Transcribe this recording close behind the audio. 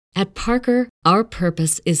At Parker, our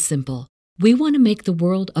purpose is simple. We want to make the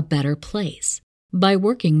world a better place by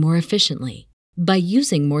working more efficiently, by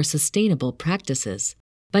using more sustainable practices,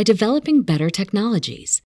 by developing better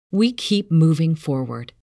technologies. We keep moving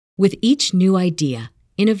forward. With each new idea,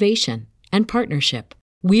 innovation, and partnership,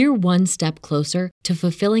 we're one step closer to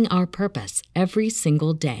fulfilling our purpose every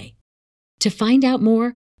single day. To find out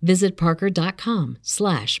more, visit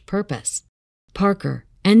parker.com/purpose. Parker,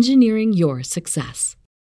 engineering your success.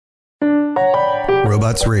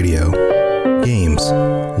 Robots Radio. Games,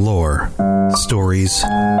 lore, stories,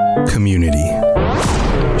 community.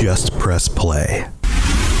 Just press play.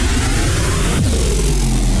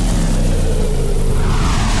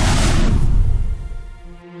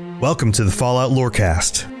 Welcome to the Fallout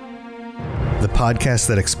Lorecast, the podcast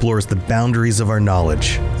that explores the boundaries of our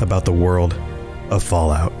knowledge about the world of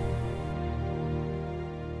Fallout.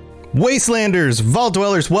 Wastelanders, Vault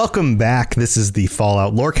Dwellers, welcome back. This is the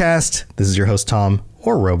Fallout Lorecast. This is your host, Tom,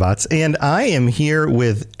 or Robots, and I am here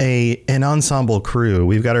with an ensemble crew.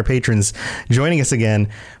 We've got our patrons joining us again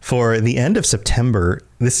for the end of September.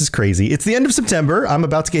 This is crazy. It's the end of September. I'm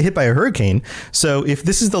about to get hit by a hurricane. So if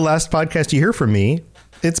this is the last podcast you hear from me,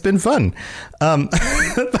 it's been fun. But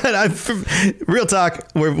real talk,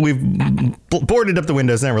 we've boarded up the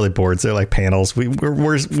windows. Not really boards. They're like panels.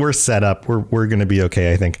 We're set up. We're going to be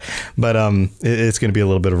okay, I think. But it's going to be a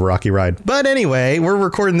little bit of a rocky ride. But anyway, we're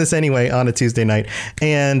recording this anyway on a Tuesday night.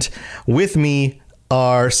 And with me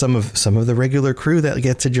are some of the regular crew that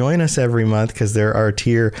get to join us every month because they're our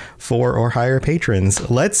tier 4 or higher patrons.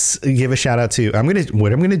 Let's give a shout out to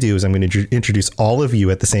what I'm going to do is I'm going to introduce all of you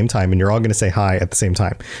at the same time, and you're all going to say hi at the same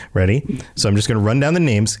time. Ready? So I'm just going to run down the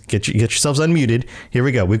names. Get yourselves unmuted. Here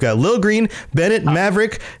we go. We've got Lil Green, Bennett,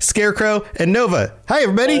 Maverick, Scarecrow, and Nova. Hi,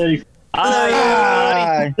 everybody. Hey.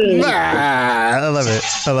 Hi. I love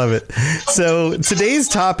it. So today's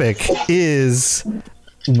topic is,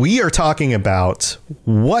 we are talking about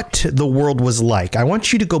what the world was like. I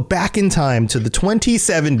want you to go back in time to the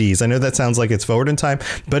 2070s. I know that sounds like it's forward in time,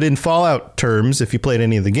 but in Fallout terms, if you played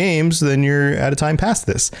any of the games, then you're at a time past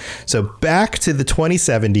this. So back to the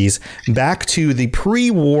 2070s, back to the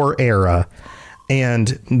pre-war era, and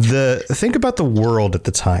think about the world at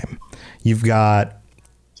the time. You've got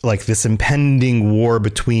like this impending war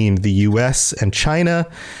between the US and China.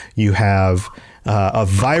 You have a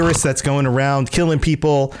virus that's going around killing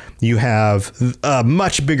people. You have a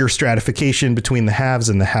much bigger stratification between the haves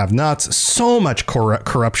and the have-nots. So much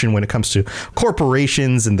corruption when it comes to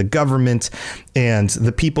corporations and the government and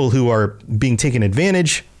the people who are being taken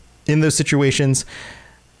advantage in those situations.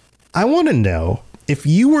 I want to know, if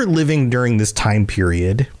you were living during this time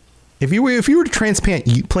period, if you were to transplant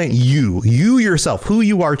you yourself, who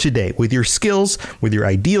you are today, with your skills, with your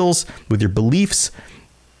ideals, with your beliefs,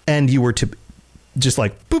 and you were to just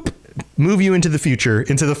like boop, move you into the future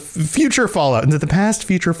Fallout, into the past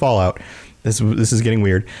future Fallout. This is getting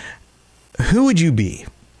weird. Who would you be?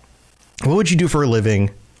 What would you do for a living?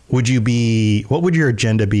 What would your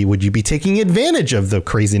agenda be? Would you be taking advantage of the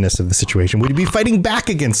craziness of the situation? Would you be fighting back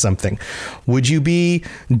against something? Would you be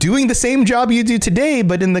doing the same job you do today,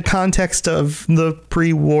 but in the context of the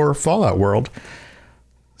pre-war Fallout world?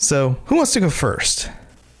 So who wants to go first?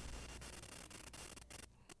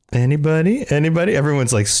 Anybody?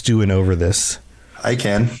 Everyone's like stewing over this. I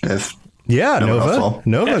can. Nova,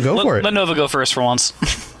 go for it. Let Nova go first for once.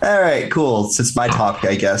 All right, cool. Since my topic,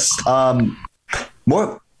 I guess. Probably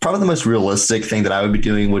the most realistic thing that I would be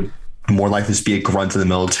doing would more likely just be a grunt in the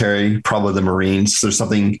military, probably the Marines. There's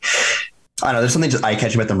something just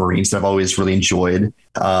eye-catching about the Marines that I've always really enjoyed.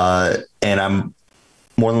 And I'm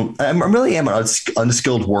really an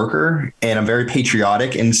unskilled worker, and I'm very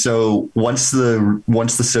patriotic. And so once the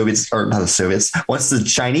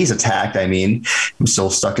Chinese attacked, I'm still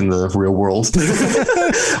stuck in the real world.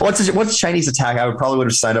 Once the Chinese attack, I would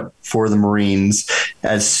have signed up for the Marines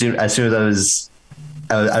as soon as I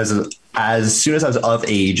was of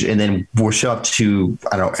age, and then we'll show up to,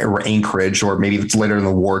 Anchorage, or maybe it's later in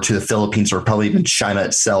the war to the Philippines, or probably even China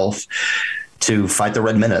itself, to fight the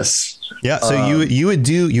Red Menace. Yeah. So you would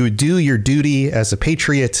do your duty as a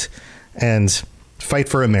patriot and fight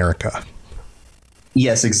for America.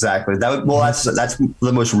 Yes, exactly. That's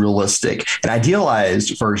the most realistic and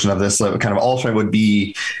idealized version of this. Kind of alternate would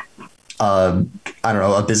be, a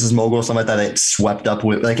business mogul or something like that. It's swept up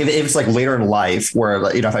with, like, if it's like later in life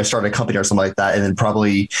where, if I started a company or something like that, and then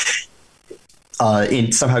probably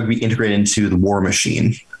somehow be integrated into the war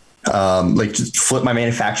machine. Just flip my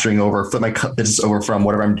manufacturing over, flip my business over from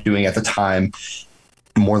whatever I'm doing at the time,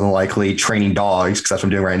 more than likely training dogs, because that's what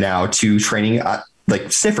I'm doing right now, to training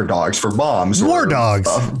like sniffer dogs for bombs. War dogs.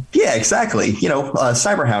 Yeah, exactly.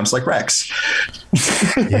 Cyber hounds like Rex.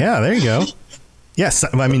 Yeah, there you go. Yes,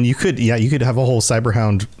 I mean you could have a whole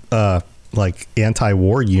Cyberhound like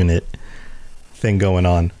anti-war unit thing going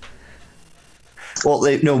on. Well,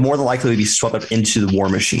 more than likely would be swept up into the war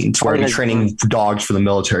machine. So we're training dogs for the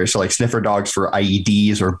military. So like sniffer dogs for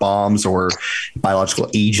IEDs or bombs or biological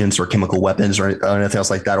agents or chemical weapons or anything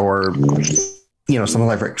else like that. Or, something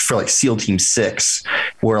like for like SEAL Team 6,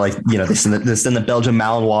 where like, they send the Belgian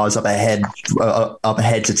Malinois up ahead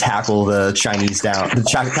to tackle the Chinese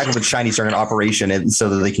tackle the Chinese during an operation, and so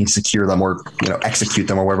that they can secure them or, execute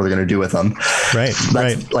them or whatever they're going to do with them. Right.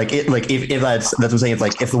 Like if that's what I'm saying. It's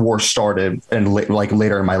like if the war started and like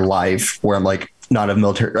later in my life where I'm like, not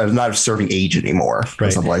a serving age anymore, right.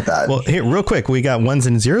 Or something like that. Well, here, real quick, we got Ones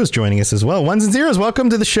and Zeros joining us as well. Ones and Zeros, welcome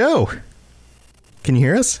to the show. Can you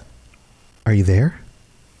hear us? Are you there?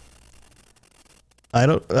 I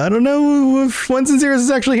don't know if Ones and Zeros is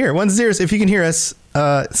actually here. Ones and Zeros, if you can hear us,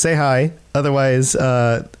 say hi. Otherwise,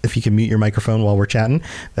 if you can mute your microphone while we're chatting,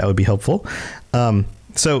 that would be helpful.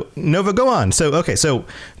 So Nova, go on. So, okay. So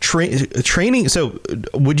training. So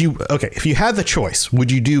if you had the choice,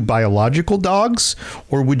 would you do biological dogs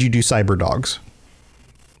or would you do cyber dogs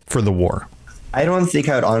for the war? I don't think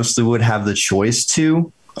I would have the choice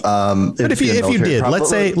to. But if you did, let's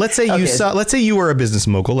say you were a business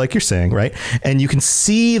mogul, like you're saying, right? And you can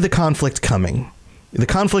see the conflict coming. The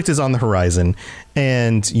conflict is on the horizon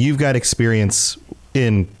and you've got experience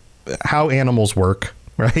in how animals work,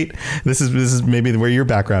 right? This is maybe where your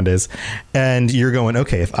background is. And you're going,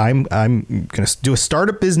 okay, if I'm going to do a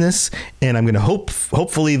startup business and I'm going to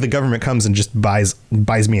hopefully the government comes and just buys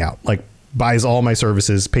me out, like buys all my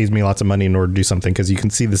services, pays me lots of money in order to do something because you can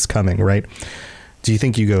see this coming, right? Do you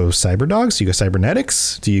think you go cyber dogs? Do you go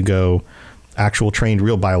cybernetics? Do you go actual trained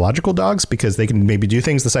real biological dogs because they can maybe do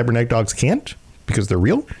things the cybernetic dogs can't because they're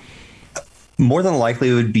real? More than likely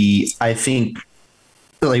it would be, I think,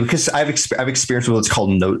 like, because I've experienced what's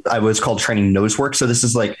called training nose work. So this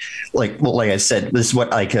is like I said, this is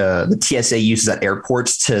what the TSA uses at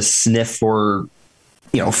airports to sniff for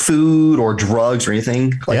food or drugs or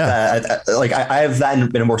anything like that. I have that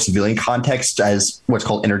in a more civilian context as what's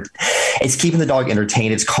called it's keeping the dog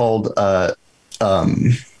entertained. It's called it's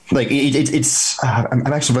I'm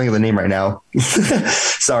actually blanking the name right now.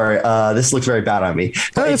 Sorry. This looks very bad on me.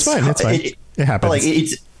 No, it's fine. It's fine. It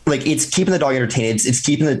happens. It's keeping the dog entertained. It's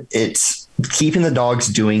keeping the dogs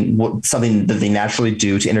doing something that they naturally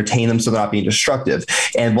do to entertain them, so they're not being destructive.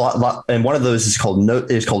 And one of those is called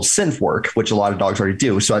synth work, which a lot of dogs already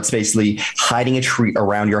do. So it's basically hiding a tree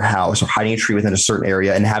around your house or hiding a tree within a certain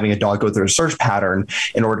area and having a dog go through a search pattern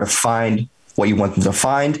in order to find what you want them to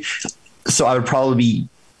find. So I would probably be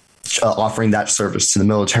offering that service to the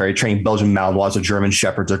military, training Belgian Malinois or German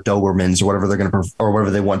Shepherds or Dobermans or whatever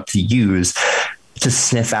they want to use to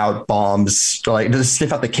sniff out bombs, like to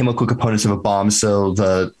sniff out the chemical components of a bomb. So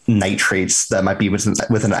the nitrates that might be with an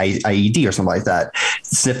IED or something like that,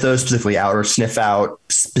 sniff those specifically out, or sniff out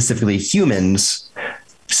specifically humans.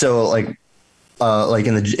 So like in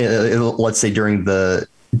the, let's say during the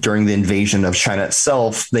invasion of China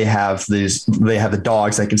itself, they have the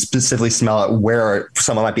dogs that can specifically smell out where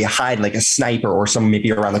someone might be hiding, like a sniper or someone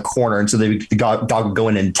maybe around the corner. And so the dog would go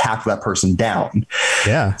in and tackle that person down.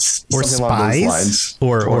 Yeah. Or spies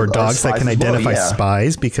or dogs that can identify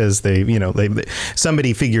spies because they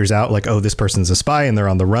somebody figures out like, oh, this person's a spy and they're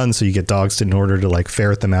on the run. So you get dogs in order to like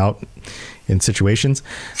ferret them out in situations.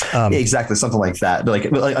 Exactly. Something like that. Like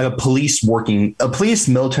a police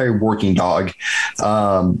military working dog.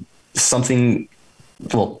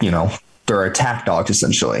 They're attack dogs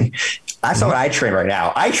essentially. That's not what I train right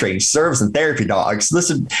now. I train service and therapy dogs. This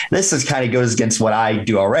is kind of goes against what I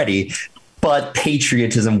do already, but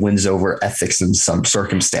patriotism wins over ethics in some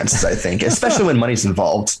circumstances, I think, especially when money's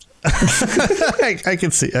involved. I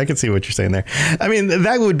can see what you're saying there. I mean,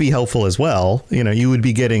 that would be helpful as well. You would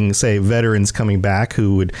be getting, say, veterans coming back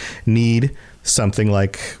who would need something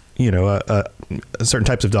like, certain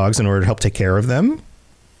types of dogs in order to help take care of them.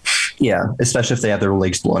 Yeah, especially if they have their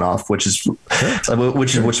legs blown off, which is what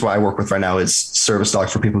I work with right now is service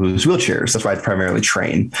dogs for people who use wheelchairs. That's why I primarily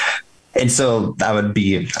train. And so that would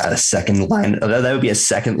be a second line. That would be a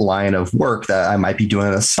second line of work that I might be doing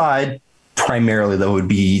on the side. Primarily, that would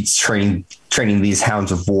be training these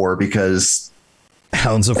hounds of war, because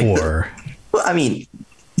hounds of war. Well, I mean,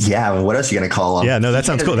 yeah. I mean, what else are you going to call them? Yeah, no, that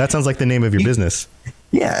sounds cool. That sounds like the name of your business.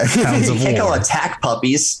 Yeah, Hounds of you can't war. call them attack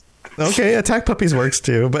puppies. Okay, attack puppies works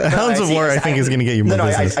too, but Hounds of War I think is going to get you more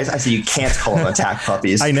business. I see you can't call them attack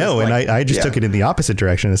puppies. I know, and I just took it in the opposite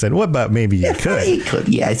direction and said, what about maybe you could? You could,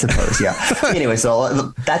 yeah, I suppose, yeah. Anyway,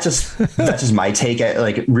 so that's just my take.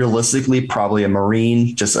 Like realistically, probably a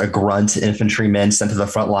Marine, just a grunt infantryman sent to the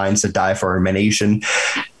front lines to die for our nation.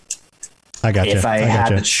 I got you. If I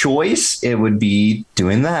had the choice, it would be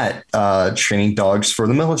doing that, training dogs for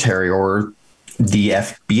the military or the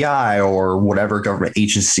FBI or whatever government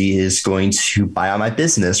agency is going to buy out my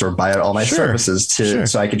business or buy out all my services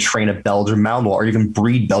so I could train a Belgian Malinois or even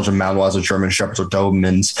breed Belgian Malinois or German Shepherds or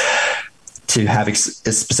Dobermans to have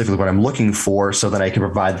specifically what I'm looking for, so that I can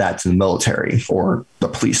provide that to the military or the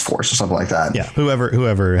police force or something like that. Yeah,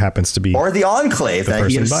 whoever happens to be, or the Enclave that I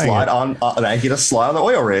get a slot on. That I get a slot on the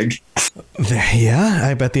oil rig. Yeah,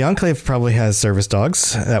 I bet the Enclave probably has service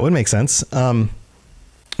dogs. That would make sense.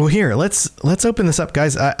 Well, here, let's open this up,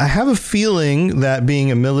 guys. I have a feeling that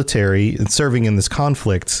being a military and serving in this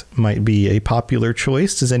conflict might be a popular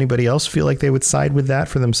choice. Does anybody else feel like they would side with that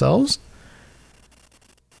for themselves?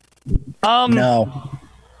 No.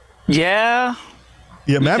 Yeah.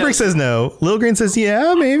 Yeah, Maverick says no. Lil Green says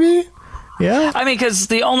yeah, maybe. Yeah. I mean, because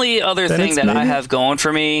the only other thing that maybe. I have going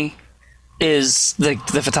for me is the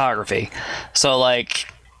photography. So, like,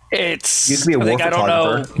 it's... You used to be a war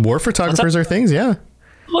photographer. War photographers are things, yeah.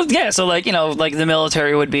 Well, yeah, so, like, you know, like the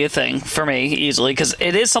military would be a thing for me easily, because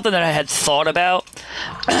it is something that I had thought about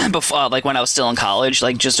before, like when I was still in college,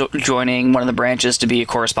 like just joining one of the branches to be a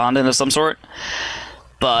correspondent of some sort.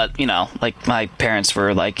 But, you know, like my parents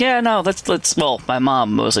were like, yeah, no, let's. Well, my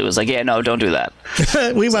mom mostly was like, yeah, no, don't do that.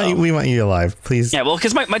 we want you alive, please. Yeah, well,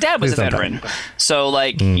 because my dad was a veteran, so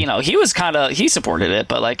like you know, he supported it,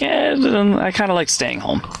 but like, I kind of like staying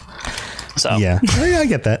home. So yeah, I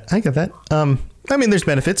get that. I mean, there's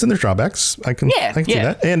benefits and there's drawbacks. I can see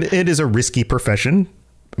that, and it is a risky profession.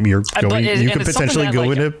 You could potentially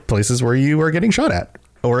go into places where you are getting shot at.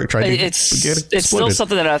 Or try to it's still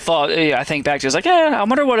something that I thought. I think back to is like, I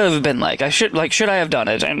wonder what it would have been like. Should I have done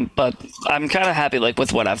it? But I'm kind of happy like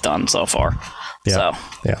with what I've done so far. Yeah.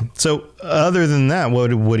 So other than that,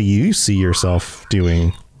 what do you see yourself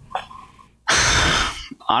doing?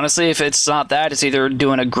 Honestly, if it's not that, it's either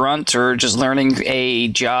doing a grunt or just learning a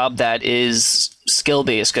job that is skill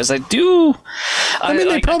based. Because I mean,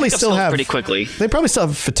 they probably still have pretty quickly. They probably still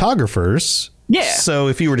have photographers. Yeah. So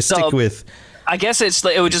if you were to stick with. I guess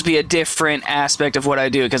it would just be a different aspect of what I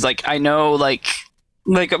do, because like I know like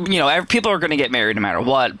you know, people are going to get married no matter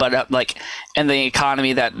what, but like in the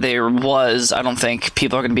economy that there was, I don't think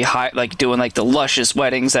people are going to be doing like the luscious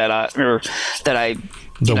weddings that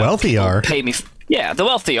the wealthy are pay me. Yeah, the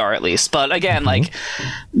wealthy are at least, but again, like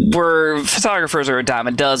we're photographers are a dime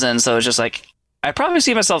a dozen, so it's just like I probably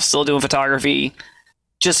see myself still doing photography,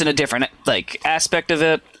 just in a different like aspect of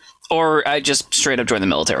it, or I just straight up join the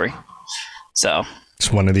military. So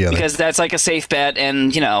it's one or the other, because that's like a safe bet,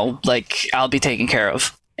 and you know, like I'll be taken care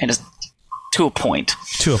of, and it's to a point.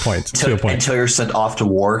 Until you're sent off to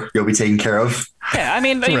war, you'll be taken care of. Yeah, I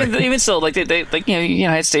mean, even still, like they like you know, the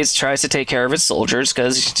United States tries to take care of its soldiers,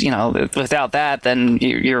 because you know, without that, then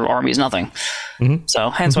your army is nothing. Mm-hmm. So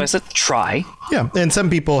hence why I said try. Yeah, and some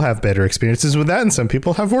people have better experiences with that, and some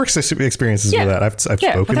people have worse experiences with that. I've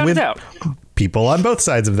spoken with people on both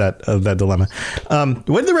sides of that dilemma. What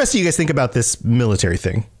do the rest of you guys think about this military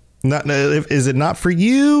thing? Is it not for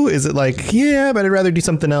you? Is it like, yeah, but I'd rather do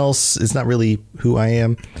something else? It's not really who I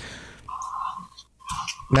am.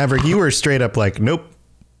 Maverick, you were straight up like, nope,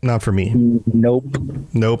 not for me. Nope.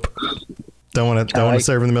 Don't want to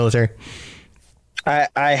serve in the military.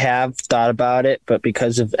 I have thought about it, but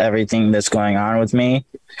because of everything that's going on with me,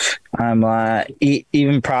 I'm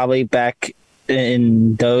even probably back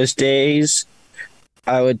in those days,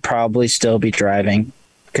 I would probably still be driving,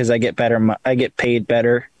 because I get paid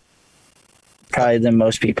better probably than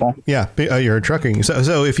most people. Yeah, you're trucking.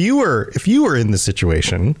 So if you were in the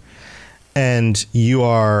situation and you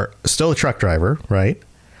are still a truck driver, right?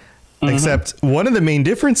 Mm-hmm. Except one of the main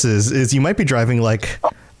differences is you might be driving like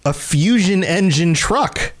a fusion engine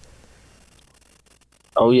truck.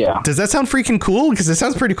 Oh yeah. Does that sound freaking cool? Because it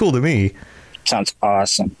sounds pretty cool to me. Sounds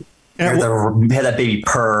awesome. Have that baby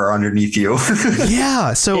purr underneath you.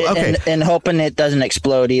 Yeah. So okay, and hoping it doesn't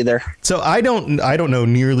explode either. So I don't know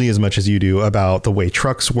nearly as much as you do about the way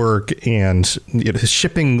trucks work and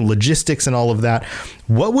shipping logistics and all of that.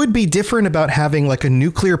 What would be different about having like a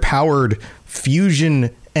nuclear powered fusion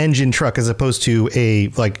engine truck as opposed to a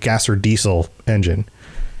like gas or diesel engine?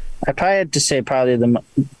 I probably had to say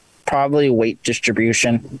probably weight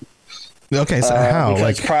distribution. Okay, so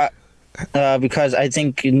how because I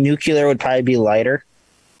think nuclear would probably be lighter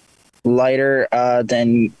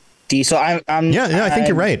than Diesel. I think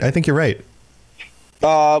you're right. I think you're right.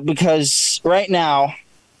 Because right now,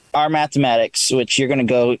 our mathematics, which you're going to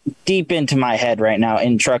go deep into my head right now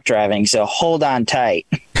in truck driving, so hold on tight.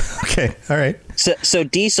 Okay, all right. So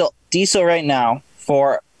diesel right now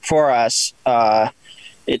for us,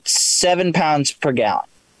 it's 7 pounds per gallon.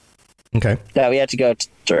 Okay. That we have to go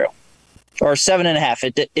through, or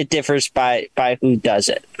 7.5. It differs by who does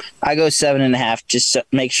it. I go 7.5 just to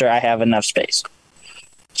make sure I have enough space.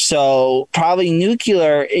 So probably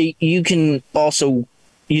nuclear, you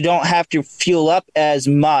don't have to fuel up as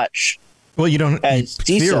much. Well, you don't as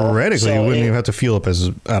diesel, theoretically so you wouldn't even have to fuel up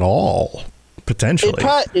at all. Potentially,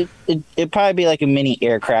 it'd probably be like a mini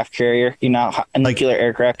aircraft carrier, a nuclear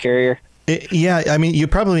aircraft carrier. Yeah, I mean, you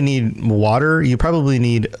probably need water. You probably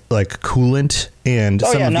need like coolant and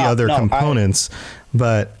the other components,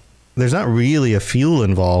 but there's not really a fuel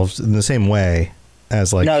involved in the same way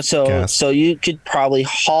as like gas. So you could probably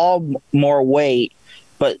haul more weight,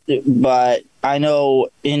 but I know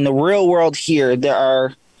in the real world here there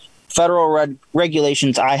are federal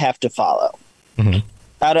regulations I have to follow. Mm-hmm.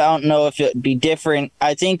 I don't know if it'd be different.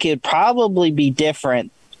 I think it'd probably be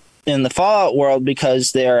different in the Fallout world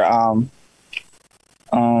because they're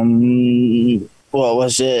what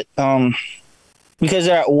was it? Because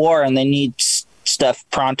they're at war and they need stuff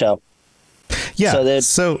pronto. Yeah.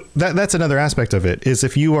 So that's another aspect of it is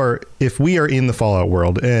if we are in the Fallout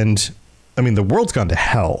world, and I mean the world's gone to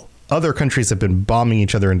hell. Other countries have been bombing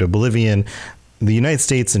each other into oblivion. The United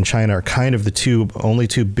States and China are kind of the only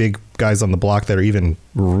two big guys on the block that are even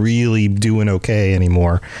really doing okay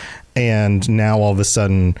anymore. And now all of a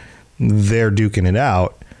sudden they're duking it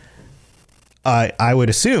out. I would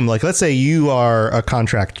assume, like, let's say you are a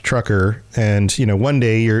contract trucker and, one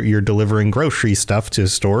day you're delivering grocery stuff to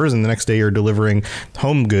stores and the next day you're delivering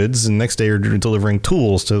home goods and the next day you're delivering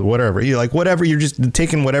tools to whatever. You're just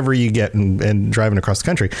taking whatever you get and driving across the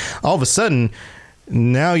country. All of a sudden,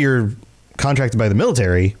 now you're contracted by the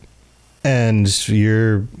military and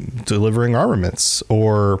you're delivering armaments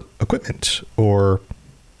or equipment or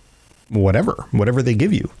whatever they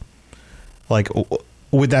give you. Like,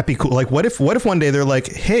 would that be cool? Like, what if one day they're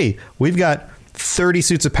like, hey, we've got 30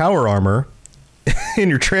 suits of power armor in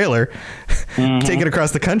your trailer, take it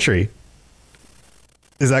across the country.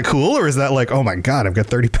 Is that cool? Or is that like, oh my God, I've got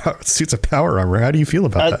 30 suits of power armor. How do you feel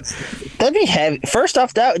about that? That'd be heavy. First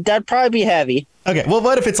off, that'd probably be heavy. Okay. Well,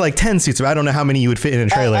 what if it's like 10 suits? I don't know how many you would fit in a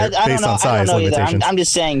trailer based on size limitations. I'm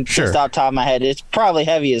just saying, just off the top of my head, it's probably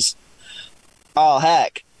heavy as all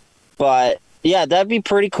heck. But yeah, that'd be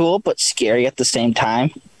pretty cool, but scary at the same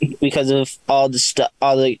time because of all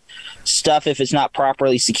the stuff if it's not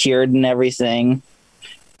properly secured and everything.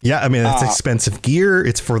 Yeah, I mean, it's expensive gear.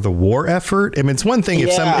 It's for the war effort. I mean, it's one thing if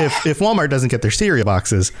Walmart doesn't get their cereal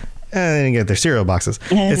boxes, they didn't get their cereal boxes.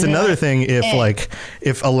 It's another thing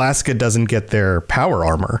if Alaska doesn't get their power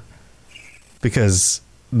armor because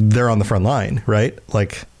they're on the front line, right?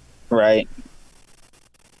 Right.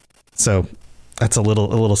 So that's a little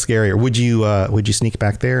scarier. Would you sneak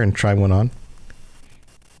back there and try one on?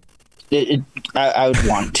 I would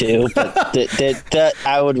want to, but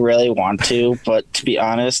I would really want to. But to be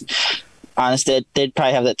honest, they'd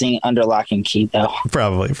probably have that thing under lock and key, though.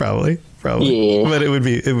 Probably. Yeah. But it would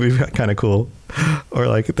be kind of cool. Or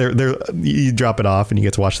like you drop it off and you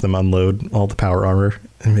get to watch them unload all the power armor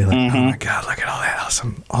and be like, oh my God, look at all that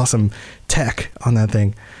awesome tech on that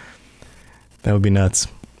thing. That would be nuts.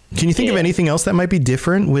 Can you think of anything else that might be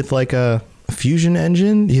different with like a fusion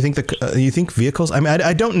engine? Do you think vehicles? I mean,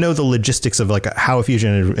 I don't know the logistics of like how a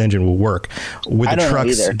fusion engine will work. Would the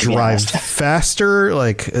trucks drive faster?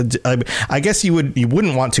 Like, I guess you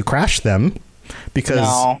wouldn't want to crash them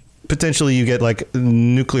because potentially you get like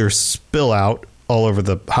nuclear spill out all over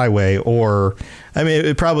the highway. Or, I mean,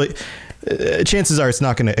 it probably chances are it's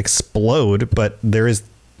not going to explode, but there is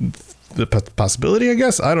the possibility. I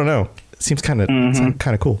guess I don't know. It seems kind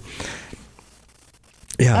of cool.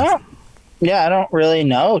 Yeah. I don't really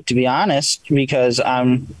know, to be honest, because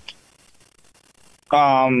I'm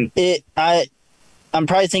probably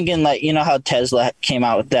thinking like, how Tesla came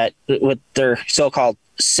out with their so-called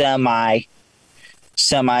semi,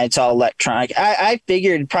 it's all electronic. I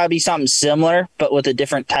figured it'd probably be something similar, but with a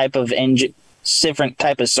different type of engine, different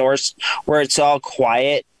type of source where it's all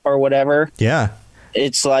quiet or whatever. Yeah.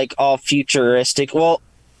 It's like all futuristic. Well,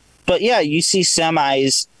 but yeah, you see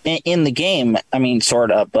semis in the game. I mean, sort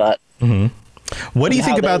of, but. What do you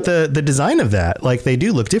think about the design of that? Like, they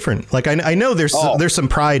do look different. Like, I know there's some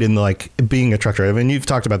pride in like being a truck driver. I mean, you've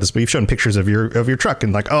talked about this, but you've shown pictures of your truck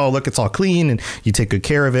and like, oh, look, it's all clean and you take good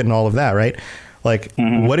care of it and all of that, right? Like,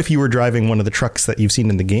 what if you were driving one of the trucks that you've seen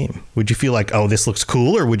in the game? Would you feel like, oh, this looks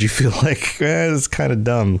cool? Or would you feel like, it's kind of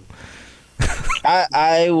dumb?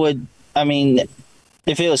 I would, I mean,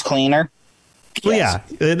 if it was cleaner. Well, yes.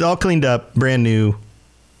 yeah, it all cleaned up, brand new.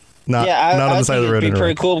 Not on the side of the road. It'd be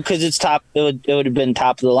pretty cool because it's top. It would have been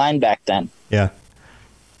top of the line back then. Yeah.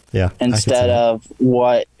 Instead of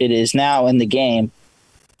what it is now in the game.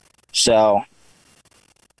 So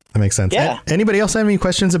that makes sense. Yeah. Anybody else have any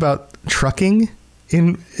questions about trucking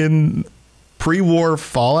in pre-war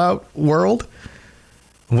Fallout world?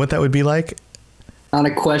 What that would be like? Not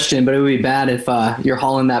a question, but it would be bad if you're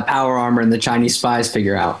hauling that power armor and the Chinese spies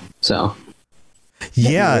figure out. So.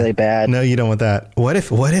 Yeah, really bad. No, you don't want that. What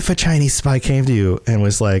if a Chinese spy came to you and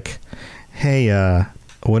was like, "Hey,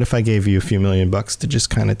 what if I gave you a few $1,000,000 to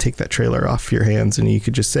just kind of take that trailer off your hands, and you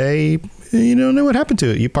could just say you don't know what happened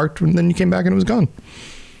to it. You parked and then you came back and it was gone."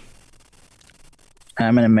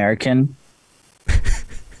 I'm an American.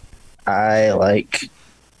 I like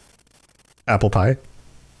apple pie.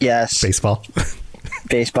 Yes. Baseball.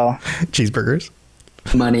 Cheeseburgers.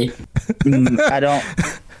 Money. I don't.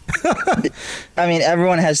 I mean,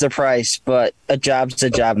 everyone has their price, but a job's a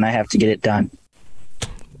job, and I have to get it done.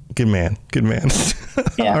 Good man.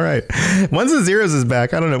 Yeah. All right. Ones and Zeros is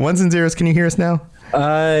back. I don't know. Ones and Zeros, can you hear us now?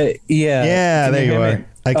 Yeah. Yeah, there you are.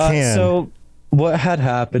 I can. So what had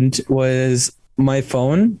happened was my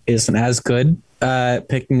phone isn't as good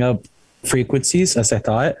picking up frequencies as I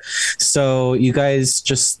thought. So you guys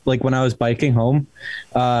just like when I was biking home,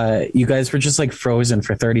 you guys were just like frozen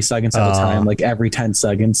for 30 seconds at a time, like every 10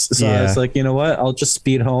 seconds. So I was like, you know what? I'll just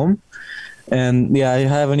speed home. And yeah, I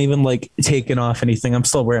haven't even like taken off anything. I'm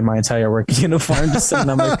still wearing my entire work uniform, just sitting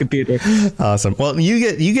on my computer. Awesome. Well,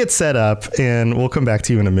 you get set up, and we'll come back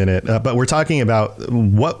to you in a minute. But we're talking about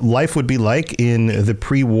what life would be like in the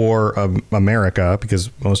pre-war America, because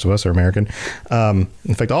most of us are American.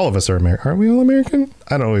 In fact, all of us are American. Aren't we all American?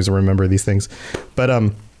 I don't always remember these things. But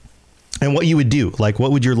and what you would do, like,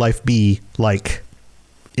 what would your life be like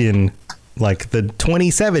in like the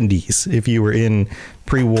 2070s if you were in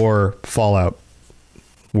pre-war Fallout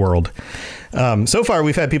world? So far,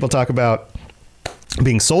 we've had people talk about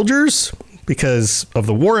being soldiers because of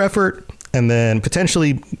the war effort, and then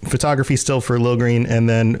potentially photography still for Lil Green, and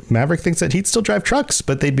then Maverick thinks that he'd still drive trucks,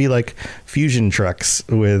 but they'd be like fusion trucks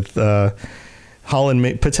with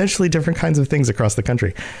hauling potentially different kinds of things across the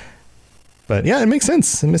country. But yeah, it makes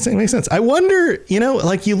sense. It makes sense. I wonder,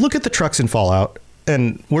 like you look at the trucks in Fallout,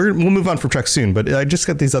 and we'll move on from trucks soon, but I just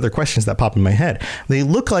got these other questions that pop in my head. They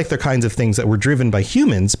look like they're kinds of things that were driven by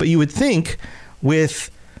humans, but you would think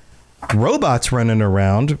with robots running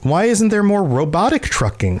around, why isn't there more robotic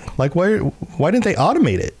trucking? Like, why didn't they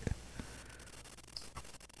automate it?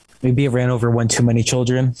 Maybe it ran over one too many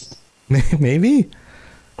children. Maybe.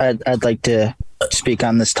 I'd like to speak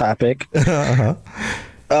on this topic. Uh-huh.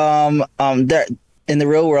 They're in the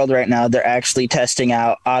real world right now. They're actually testing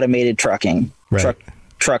out automated trucking. Right.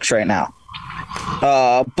 Trucks right now.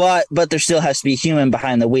 But there still has to be human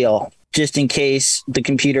behind the wheel just in case the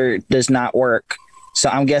computer does not work. So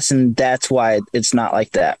I'm guessing that's why it's not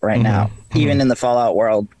like that right now, even in the Fallout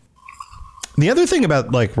world. The other thing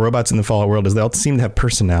about like robots in the Fallout world is they all seem to have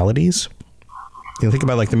personalities. You think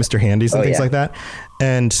about like the Mr. Handys and things like that.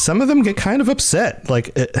 And some of them get kind of upset.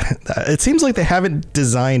 Like it seems like they haven't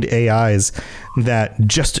designed AIs that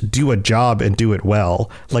just do a job and do it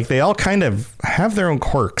well. Like they all kind of have their own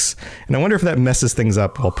quirks. And I wonder if that messes things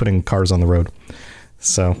up while putting cars on the road.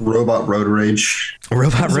 So robot road rage.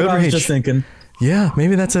 Robot road I rage. was just thinking. Yeah,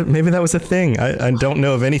 maybe that was a thing. I don't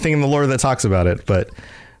know of anything in the lore that talks about it, but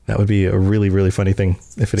that would be a really, really funny thing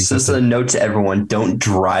if it existed. So this is a note to everyone: don't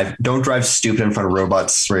drive stupid in front of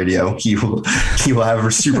robots radio. You will have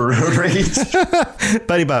a super road rage.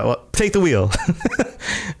 Buddy bot, well, take the wheel.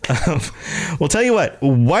 Well, tell you what,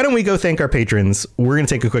 why don't we go thank our patrons? We're going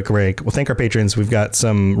to take a quick break. We'll thank our patrons. We've got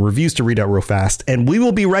some reviews to read out real fast, and we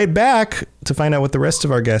will be right back to find out what the rest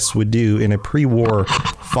of our guests would do in a pre-war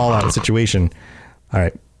Fallout situation. All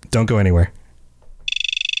right, don't go anywhere.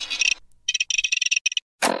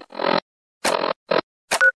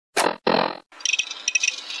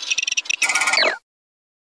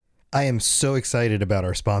 I am so excited about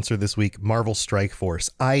our sponsor this week, Marvel Strike Force.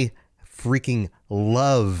 I freaking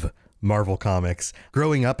love Marvel Comics.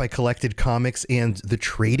 Growing up, I collected comics and the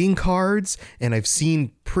trading cards, and I've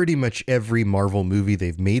seen pretty much every Marvel movie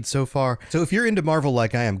they've made so far. So if you're into Marvel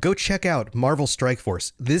like I am, go check out Marvel Strike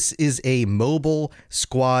Force. This is a mobile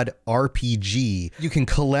squad RPG. You can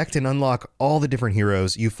collect and unlock all the different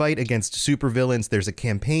heroes. You fight against supervillains. There's a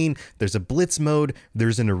campaign, there's a blitz mode,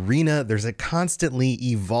 there's an arena, there's a constantly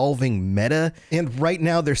evolving meta. And right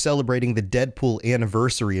now they're celebrating the Deadpool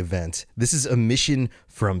anniversary event. This is a mission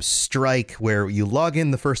from Strike where you log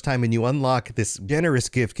in the first time and you unlock this generous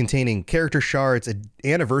gift containing character shards, an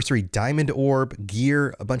anniversary diamond orb,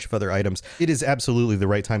 gear, a bunch of other items. It is absolutely the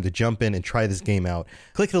right time to jump in and try this game out.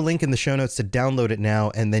 Click the link in the show notes to download it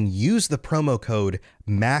now and then use the promo code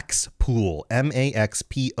MAXPOOL,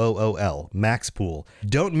 MAXPOOL, MAXPOOL.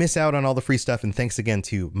 Don't miss out on all the free stuff, and thanks again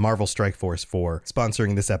to Marvel Strike Force for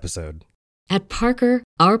sponsoring this episode. At Parker,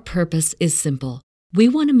 our purpose is simple. We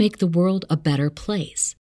want to make the world a better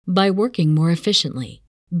place by working more efficiently,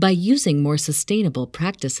 by using more sustainable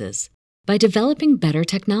practices, by developing better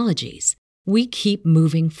technologies. We keep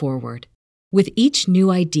moving forward. With each new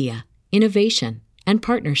idea, innovation, and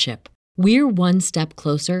partnership, we're one step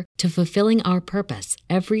closer to fulfilling our purpose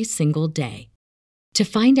every single day. To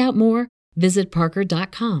find out more, visit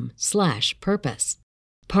parker.com/purpose.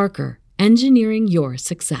 Parker, engineering your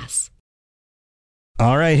success.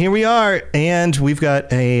 All right, here we are, and we've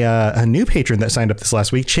got a new patron that signed up this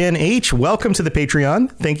last week. Chan H, welcome to the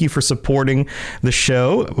Patreon. Thank you for supporting the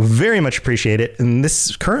show. Very much appreciate it. And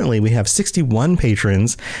currently we have 61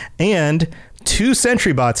 patrons and 2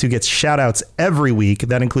 Sentry Bots who gets shout outs every week.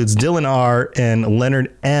 That includes Dylan R and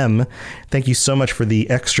Leonard M. Thank you so much for the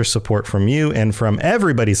extra support from you and from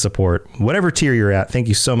everybody's support, whatever tier you're at. Thank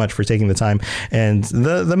you so much for taking the time and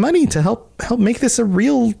the money to help make this a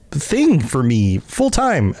real thing for me full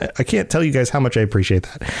time. I can't tell you guys how much I appreciate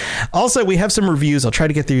that. Also, we have some reviews. I'll try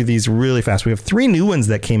to get through these really fast. We have 3 new ones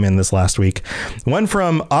that came in this last week. One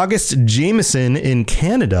from August Jameson in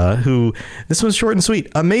Canada, who, this one's short and sweet.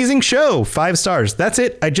 Amazing show. 5 stars. That's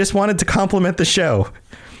it. I just wanted to compliment the show.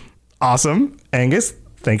 Awesome. Angus,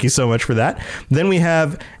 thank you so much for that. Then we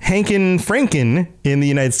have Hankin Franken in the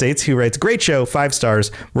United States who writes, great show, 5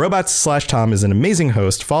 stars. Robots/Tom is an amazing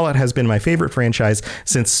host. Fallout has been my favorite franchise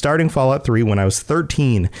since starting Fallout 3 when I was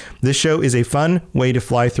 13. This show is a fun way to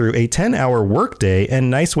fly through a 10-hour workday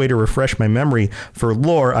and nice way to refresh my memory for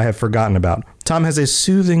lore I have forgotten about. Tom has a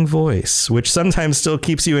soothing voice, which sometimes still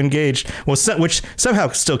keeps you engaged. Well, which somehow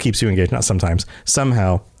still keeps you engaged. Not sometimes.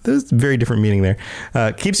 Somehow. There's a very different meaning there.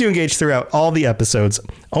 Keeps you engaged throughout all the episodes.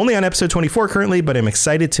 Only on episode 24 currently, but I'm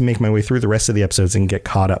excited to make my way through the rest of the episodes and get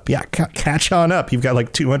caught up. Yeah, catch on up. You've got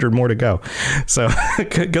like 200 more to go. So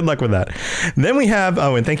good luck with that. Then we have,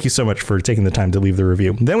 and thank you so much for taking the time to leave the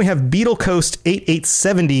review. Then we have Beetle Coast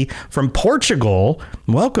 8870 from Portugal.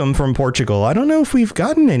 Welcome from Portugal. I don't know if we've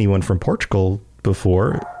gotten anyone from Portugal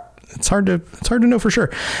before. It's hard to know for sure.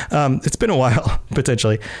 It's been a while,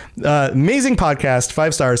 potentially. Amazing podcast,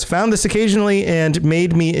 5 stars. Found this occasionally and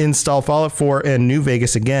made me install Fallout 4 and New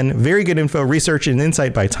Vegas again. Very good info, research, and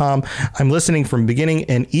insight by Tom. I'm listening from beginning,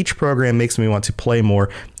 and each program makes me want to play more.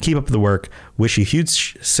 Keep up the work. Wish you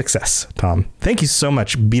huge success, Tom. Thank you so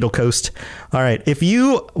much, Beetle Coast. All right, if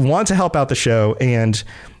you want to help out the show and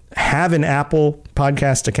have an Apple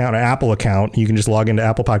podcast account, an Apple account, you can just log into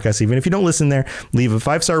Apple Podcasts. Even if you don't listen there, leave a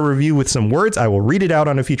 5-star review with some words. I will read it out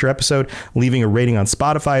on a future episode. Leaving a rating on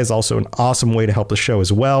Spotify is also an awesome way to help the show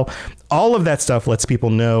as well. All of that stuff lets people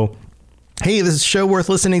know, hey, this is a show worth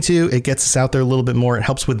listening to. It gets us out there a little bit more. It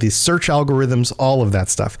helps with the search algorithms, all of that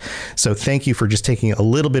stuff. So thank you for just taking a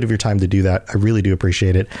little bit of your time to do that. I really do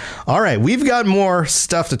appreciate it. All right, we've got more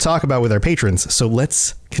stuff to talk about with our patrons, so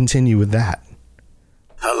let's continue with that.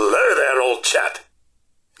 Hello there, old chap.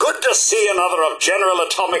 Good to see another of General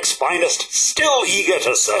Atomic's finest, still eager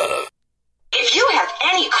to serve. If you have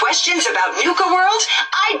any questions about Nuka World,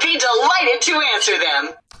 I'd be delighted to answer them.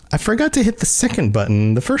 I forgot to hit the second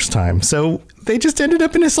button the first time, so they just ended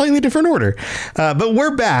up in a slightly different order. But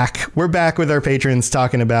we're back. We're back with our patrons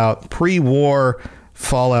talking about pre-war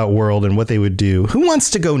Fallout World and what they would do. Who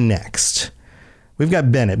wants to go next? We've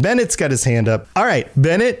got Bennett. Bennett's got his hand up. All right,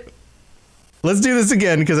 Bennett. Let's do this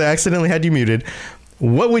again because I accidentally had you muted.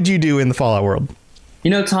 What would you do in the Fallout world?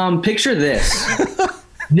 You know, Tom, picture this.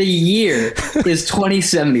 The year is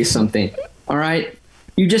 2070 something. All right.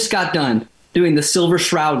 You just got done doing the Silver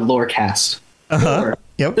Shroud lorecast. Or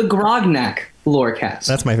Yep. the Grognak lorecast.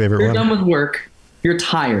 That's my favorite one. You're done with work. You're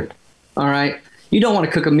tired. All right. You don't want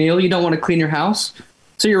to cook a meal. You don't want to clean your house.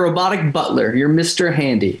 So your robotic butler, your Mr.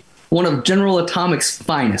 Handy, one of General Atomic's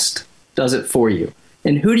finest, does it for you.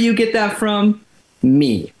 And who do you get that from?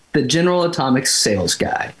 Me, the General Atomics sales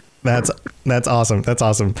guy. That's awesome. That's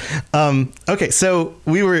awesome. Okay, so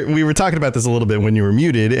we were talking about this a little bit when you were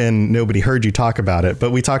muted and nobody heard you talk about it,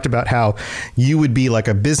 but we talked about how you would be like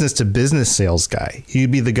a business to business sales guy.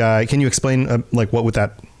 You'd be the guy. Can you explain like what would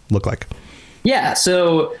that look like? Yeah,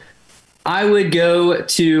 so I would go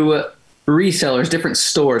to resellers, different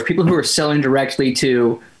stores, people who are selling directly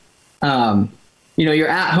to, your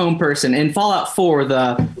at-home person. In Fallout 4,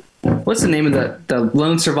 what's the name of the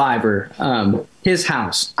lone survivor? His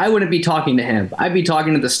house. I wouldn't be talking to him. I'd be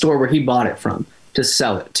talking to the store where he bought it from to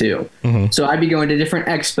sell it to. Mm-hmm. So I'd be going to different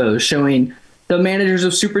expos, showing the managers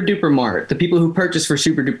of Super Duper Mart, the people who purchase for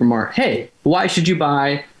Super Duper Mart, hey, why should you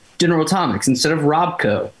buy General Atomics instead of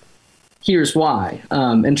Robco? Here's why.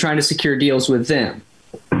 And trying to secure deals with them.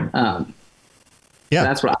 Yeah,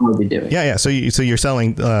 that's what I would be doing. Yeah. So you're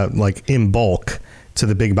selling like in bulk to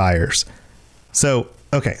the big buyers. So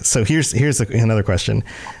okay, so here's another question.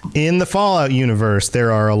 In the Fallout universe,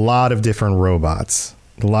 there are a lot of different robots.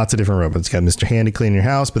 Lots of different robots. You got Mr. Handy cleaning your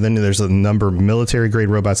house, but then there's a number of military grade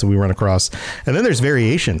robots that we run across, and then there's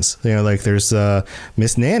variations. Like there's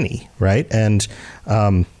Miss Nanny, right? And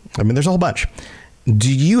there's a whole bunch.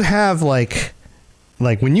 Do you have like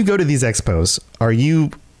when you go to these expos,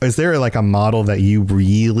 is there like a model that you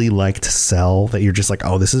really like to sell that you're just like,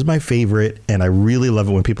 oh, this is my favorite and I really love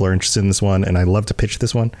it when people are interested in this one and I love to pitch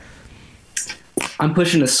this one? I'm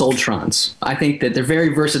pushing the Soltrons. I think that they're very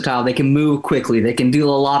versatile. They can move quickly. They can deal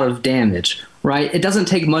a lot of damage, right? It doesn't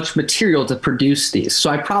take much material to produce these. So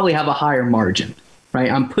I probably have a higher margin, right?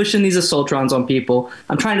 I'm pushing these Soltrons on people.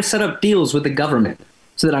 I'm trying to set up deals with the government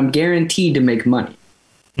so that I'm guaranteed to make money.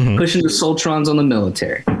 Mm-hmm. Pushing the Soltrons on the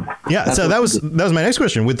military. Yeah, that's so that was my next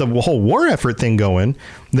question. With the whole war effort thing going,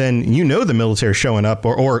 then the military showing up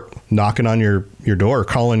or knocking on your door, or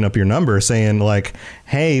calling up your number, saying like,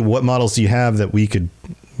 "Hey, what models do you have that we could,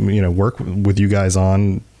 work with you guys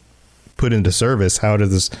on, put into service? How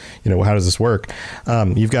does this work?"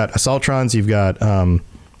 You've got Assaultrons, you've got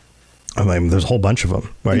there's a whole bunch of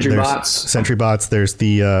them. Right? Sentry bots. There's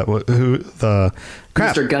the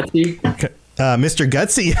Mr. Gutsy. Mr.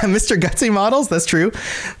 Gutsy, Mr. Gutsy models. That's true.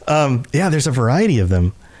 There's a variety of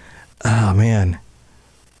them. Oh man.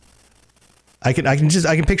 I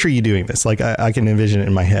can picture you doing this. Like I can envision it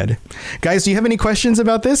in my head. Guys, do you have any questions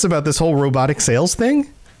about this whole robotic sales thing?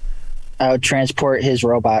 I would transport his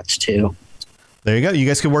robots too. There you go. You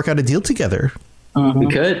guys could work out a deal together. We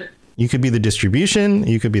could. You could be the distribution.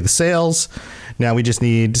 You could be the sales. Now we just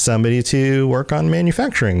need somebody to work on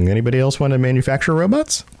manufacturing. Anybody else want to manufacture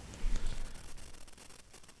robots?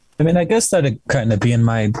 I mean, I guess that'd kind of be in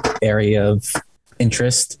my area of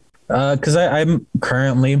interest because I'm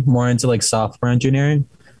currently more into like software engineering.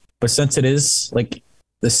 But since it is like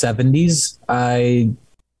the 70s, I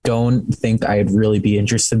don't think I'd really be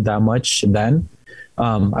interested that much then.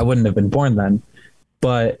 I wouldn't have been born then.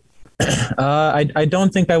 But I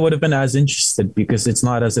don't think I would have been as interested because it's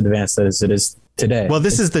not as advanced as it is today. Well,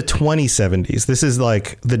 this is the 2070s. This is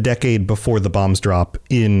like the decade before the bombs drop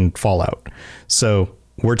in Fallout. So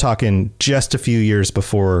we're talking just a few years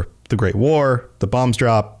before the Great War, the bombs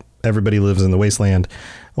drop, everybody lives in the wasteland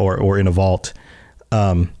or in a vault.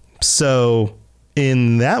 So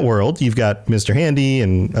in that world, you've got Mr. Handy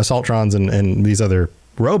and Assaultrons and these other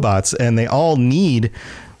robots, and they all need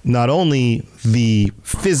not only the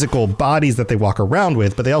physical bodies that they walk around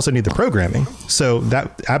with, but they also need the programming. So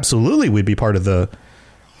that absolutely would be part of the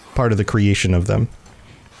creation of them.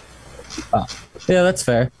 Yeah, that's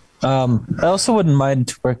fair. I also wouldn't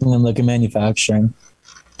mind working in like a manufacturing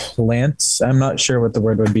plants. I'm not sure what the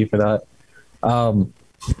word would be for that. I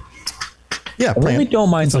really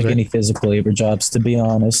don't mind like any physical labor jobs, to be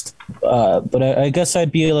honest. But I guess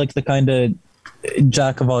I'd be like the kind of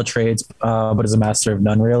jack of all trades, but as a master of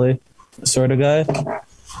none, really, sort of guy.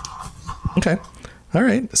 Okay, all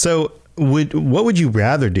right. So what would you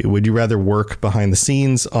rather do? Would you rather work behind the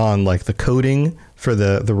scenes on like the coding for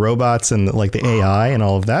the robots and like the AI and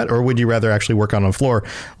all of that, or would you rather actually work on the floor,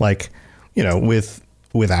 like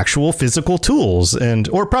with actual physical tools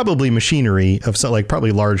or probably machinery of like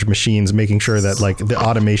probably large machines, making sure that like the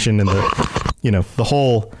automation and the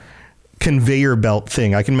whole conveyor belt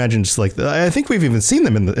thing. I can imagine just like I think we've even seen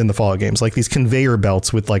them in the Fallout games, like these conveyor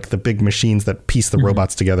belts with like the big machines that piece the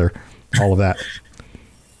robots together, all of that.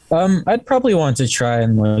 I'd probably want to try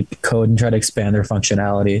and like code and try to expand their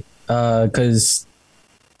functionality because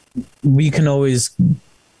we can always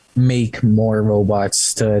make more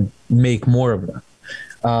robots to make more of them.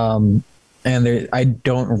 And I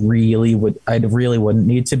really wouldn't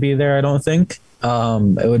need to be there. I don't think.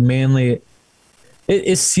 It would mainly.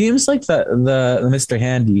 It seems like the Mr.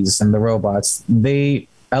 Handys and the robots, they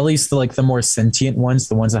at least like the more sentient ones,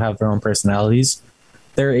 the ones that have their own personalities,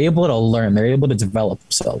 they're able to learn, they're able to develop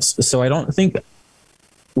themselves. So I don't think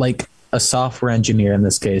like a software engineer in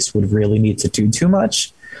this case would really need to do too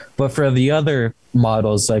much. But for the other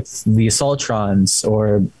models like the Assaultrons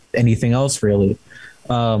or anything else really,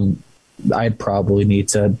 I'd probably need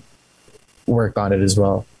to work on it as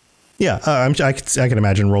well. Yeah, I can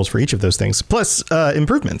imagine roles for each of those things. Plus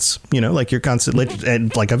improvements, like you're constantly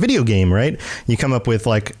like a video game, right? You come up with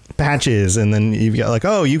like patches and then you've got like,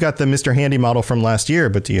 oh, you got the Mr. Handy model from last year,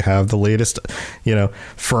 but do you have the latest,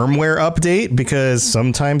 firmware update? Because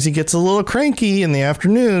sometimes he gets a little cranky in the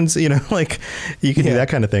afternoons, like you can do that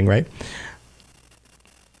kind of thing, right?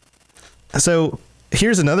 So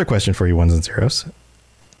here's another question for you, ones and zeros.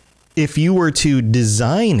 If you were to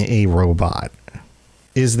design a robot,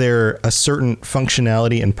 is there a certain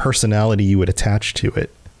functionality and personality you would attach to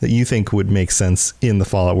it that you think would make sense in the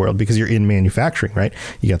Fallout world? Because you're in manufacturing, right?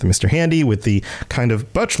 You got the Mr. Handy with the kind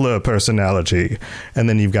of butler personality. And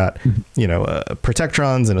then you've got,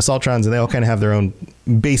 Protectrons and Assaultrons, and they all kind of have their own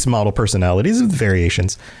base model personalities with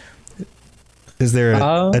variations. Is there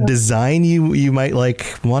a design you might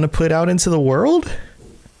like want to put out into the world?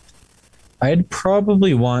 I'd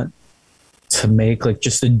probably want to make like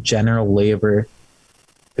just a general labor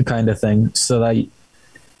kind of thing, so that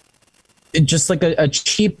it just like a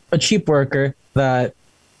cheap worker that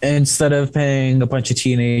instead of paying a bunch of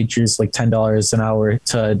teenagers like $10 an hour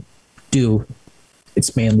to do,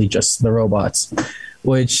 it's mainly just the robots,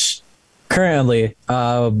 which currently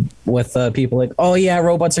with people like, oh yeah,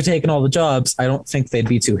 robots are taking all the jobs, I don't think they'd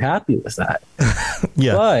be too happy with that.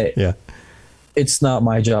 But it's not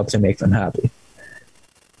my job to make them happy.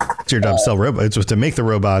 It's your job to sell robots. It's to make the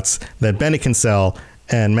robots that Bennett can sell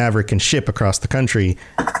and Maverick can ship across the country.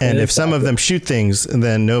 And if some of them shoot things,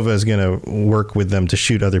 then Nova is going to work with them to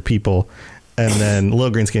shoot other people. And then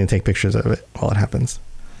Lilgreen's going to take pictures of it while it happens.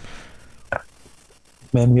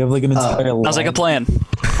 Man, we have like an entire sounds like a plan.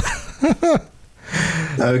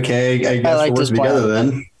 Okay, I guess we'll work together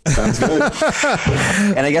then. Sounds good.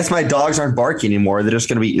 And I guess my dogs aren't barking anymore. They're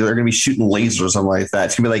gonna be shooting lasers or something like that.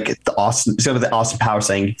 It's gonna be like the Austin Powers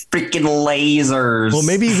saying freaking lasers. Well,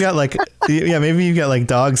 maybe you've got like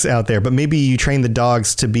dogs out there, but maybe you train the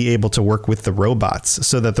dogs to be able to work with the robots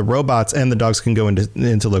so that the robots and the dogs can go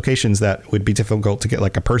into locations that would be difficult to get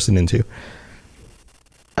like a person into.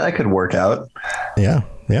 That could work out. Yeah.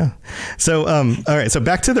 So, all right. So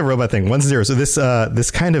back to the robot thing. 1-0. So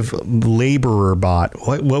this kind of laborer bot,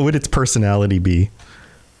 what would its personality be?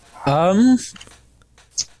 Not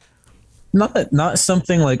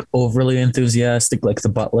something like overly enthusiastic like the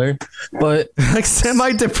butler, but like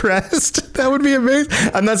semi-depressed. That would be amazing.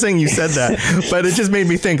 I'm not saying you said that, but it just made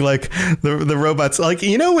me think like the robots, like,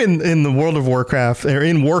 in the World of Warcraft, or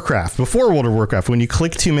in Warcraft, before World of Warcraft, when you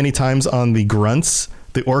click too many times on the grunts,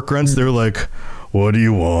 the orc grunts, they're like, what do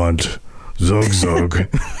you want? Zug zug.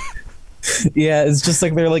 Yeah, it's just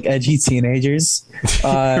like they're like edgy teenagers.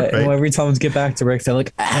 Right. And every time we get back to work, they're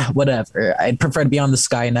like, whatever. I'd prefer to be on the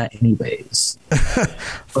Skynet anyways.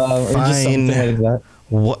 Or just something like that.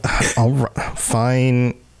 What? All right.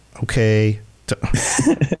 Fine. Okay.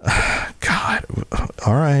 God.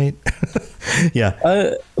 All right.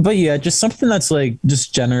 Yeah. But yeah, just something that's like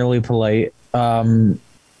just generally polite. And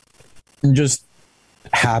just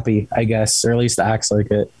happy, I guess, or at least acts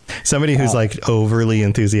like it. Somebody who's like overly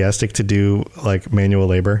enthusiastic to do like manual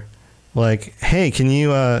labor. Like, hey, can you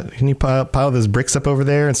pile those bricks up over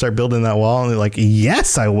there and start building that wall? And they're like,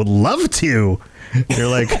 yes, I would love to. You're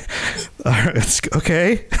like, all right,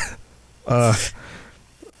 okay. I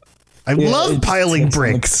love piling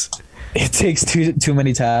bricks. It takes too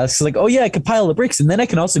many tasks. Like, oh yeah, I could pile the bricks and then I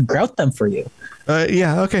can also grout them for you.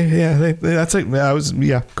 Yeah. Okay. Yeah. That's it.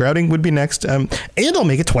 Grouting would be next. And I'll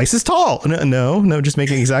make it twice as tall. No, just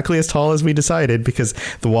make it exactly as tall as we decided, because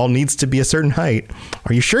the wall needs to be a certain height.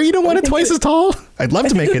 Are you sure you don't want it twice as tall? I'd love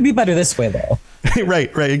to make it. It would be better this way though.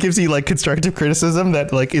 Right. It gives you like constructive criticism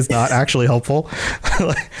that like is not actually helpful.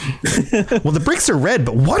 Well, the bricks are red,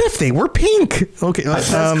 but what if they were pink? Okay. I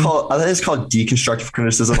think it's called deconstructive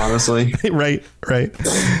criticism, honestly. Right.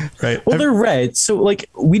 Well, they're red, so like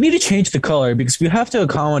we need to change the color because we have to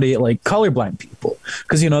accommodate like colorblind people,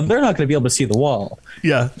 because they're not going to be able to see the wall.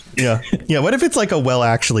 Yeah. What if it's like a well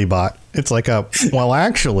actually bot? It's like a well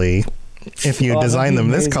actually. If you design them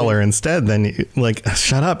this color instead, then you, like,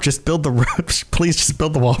 shut up, just build the road. Please just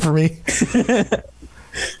build the wall for me.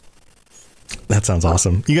 That sounds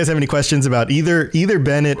awesome. You guys have any questions about either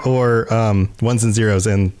Bennett or Ones and Zeros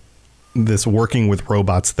and this working with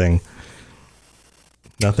robots thing?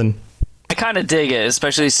 Nothing? I kind of dig it,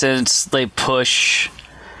 especially since they push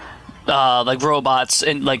like robots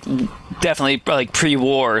and like definitely like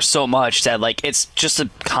pre-war so much that like it's just a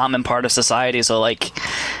common part of society. So like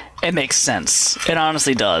it makes sense. It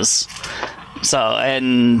honestly does. So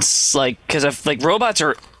and like because if like robots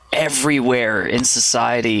are everywhere in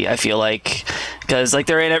society, I feel like because like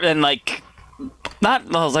they're in like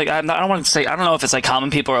not like I don't want to say I don't know if it's like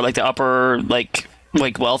common people or like the upper like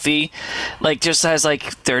wealthy, like just as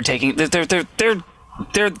like they're taking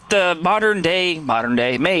they're the modern day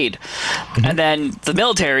maid, and then the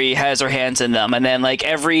military has their hands in them, and then like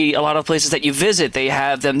a lot of places that you visit, they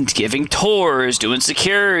have them giving tours, doing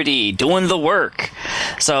security, doing the work.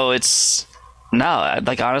 So it's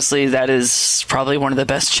like honestly, that is probably one of the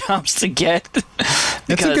best jobs to get.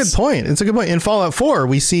 It's a good point. In Fallout 4,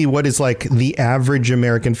 we see what is like the average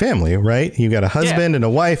American family, right? You got a husband and a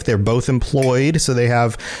wife. They're both employed, so they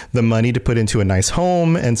have the money to put into a nice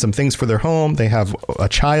home and some things for their home. They have a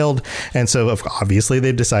child, and so obviously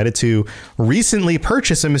they've decided to recently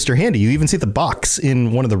purchase a Mr. Handy. You even see the box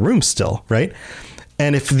in one of the rooms still, right?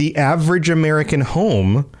 And if the average American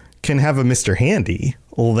home can have a Mr. Handy,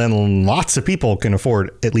 well, then lots of people can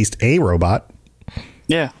afford at least a robot.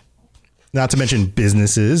 Yeah. Not to mention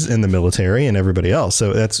businesses and the military and everybody else.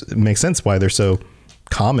 So it makes sense why they're so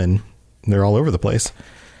common. They're all over the place.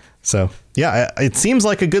 So, yeah, it seems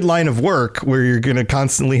like a good line of work where you're going to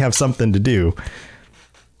constantly have something to do.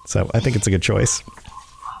 So I think it's a good choice.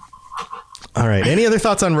 All right. Any other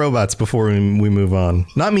thoughts on robots before we move on?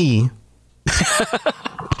 Not me.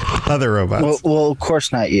 Other robots. Well, of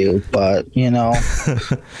course not you, but you know,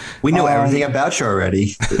 we know everything about you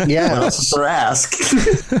already. Yeah. What else is there to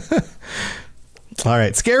ask? All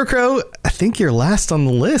right, Scarecrow, I think you're last on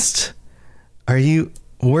the list. Where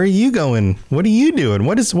are you going? What are you doing?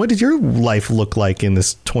 What does your life look like in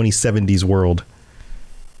this 2070s world?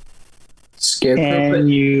 Scarecrow, can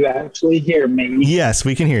you actually hear me? Yes,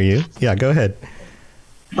 we can hear you. Yeah, go ahead.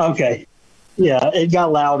 Okay. Yeah, it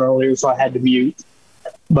got loud earlier, so I had to mute.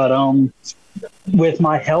 But with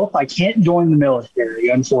my health, I can't join the military,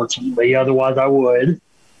 unfortunately. Otherwise, I would.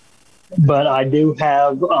 But I do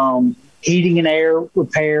have heating and air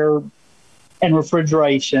repair and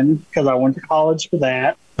refrigeration because I went to college for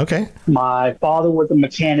that. Okay. My father was a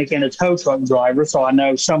mechanic and a tow truck driver, so I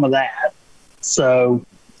know some of that. So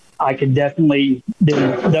I could definitely do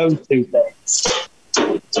those two things.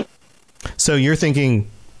 So you're thinking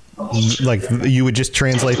like you would just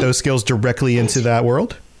translate those skills directly into that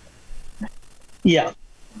world? Yeah.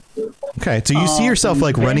 Okay. So you see yourself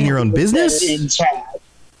like running your own business? In chat.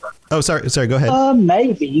 Oh, sorry. Go ahead.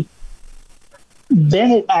 Maybe.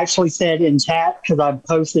 Bennett actually said in chat, because I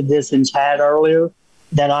posted this in chat earlier,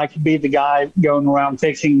 that I could be the guy going around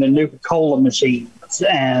fixing the Nuka-Cola machines.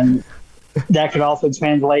 And that could also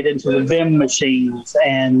translate into the Vim machines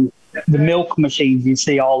and the milk machines you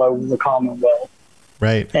see all over the Commonwealth.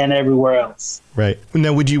 Right. And everywhere else. Right.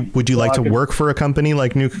 Now, would you like to work for a company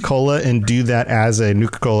like Nuka-Cola and do that as a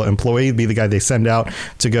Nuka-Cola employee, be the guy they send out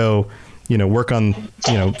to go, work on,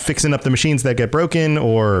 fixing up the machines that get broken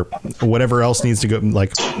or whatever else needs to go,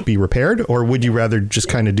 like, be repaired? Or would you rather just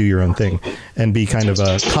kind of do your own thing and be kind of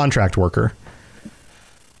a contract worker?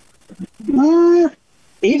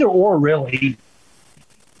 Either or, really.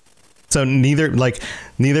 So neither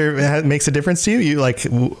makes a difference to you. You like,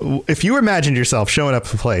 if you imagined yourself showing up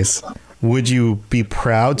at a place, would you be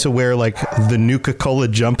proud to wear like the Nuka-Cola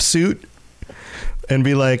jumpsuit and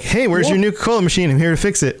be like, "Hey, where's your Nuka-Cola machine? I'm here to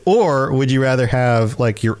fix it." Or would you rather have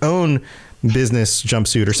like your own business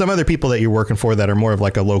jumpsuit or some other people that you're working for that are more of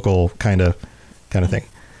like a local kind of thing?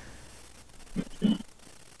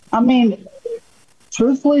 I mean,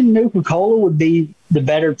 truthfully, Nuka-Cola would be the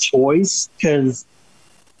better choice because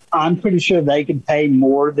I'm pretty sure they could pay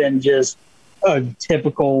more than just a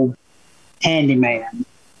typical handyman.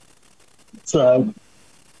 So,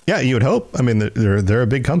 yeah, you would hope. I mean, they're a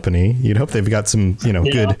big company. You'd hope they've got some,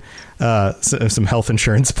 good, some health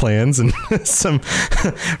insurance plans and some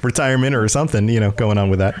retirement or something, going on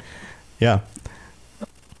with that. Yeah.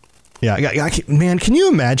 Yeah. Man, can you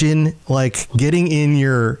imagine like getting in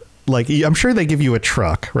your, like, I'm sure they give you a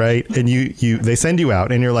truck, right? And they send you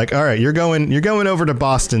out and you're like, all right, you're going over to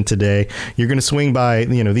Boston today. You're going to swing by,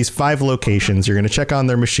 these 5 locations. You're going to check on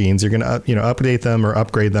their machines. You're going to, update them or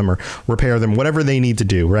upgrade them or repair them, whatever they need to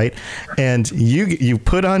do. Right. And you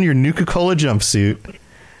put on your Nuka-Cola jumpsuit.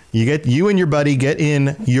 You and your buddy get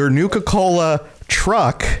in your Nuka-Cola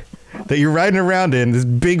truck that you're riding around in, this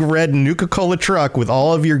big red Nuka-Cola truck with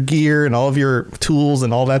all of your gear and all of your tools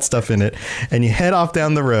and all that stuff in it, and you head off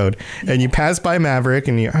down the road and you pass by Maverick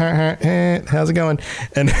and you, how's it going?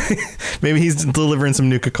 And maybe he's delivering some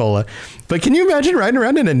Nuka-Cola. But can you imagine riding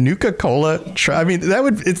around in a Nuka-Cola truck? I mean,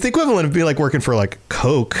 it's the equivalent of being like working for like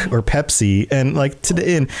Coke or Pepsi. And like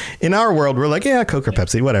today in our world, we're like, yeah, Coke or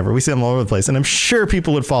Pepsi, whatever. We see them all over the place. And I'm sure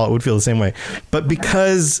people would feel the same way. But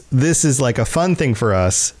because this is like a fun thing for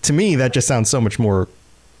us, to me, that just sounds so much more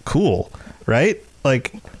cool, right?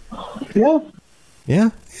 Like, yeah,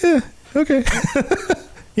 okay.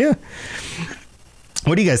 Yeah.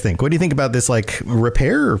 What do you guys think? What do you think about this, like,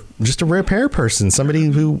 just a repair person, somebody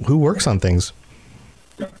who works on things?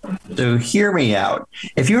 So hear me out.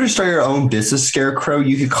 If you were to start your own business, Scarecrow,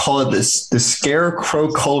 you could call it the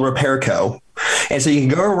Scarecrow Coal Repair Co. And so you can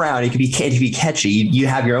go around. It could be catchy. You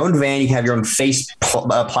have your own van. You can have your own face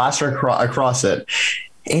plaster across it.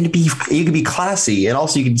 And you could be classy, and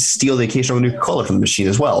also you can steal the occasional Nuka-Cola from the machine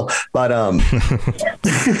as well. But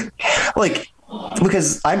like,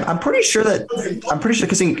 because I'm pretty sure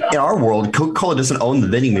because in our world, Coca-Cola doesn't own the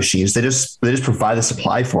vending machines. They just provide the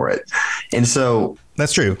supply for it, and so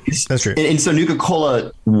that's true. That's true. And so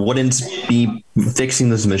Nuka-Cola wouldn't be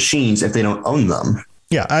fixing those machines if they don't own them.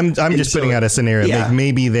 Yeah, I'm just putting out a scenario. Yeah. Like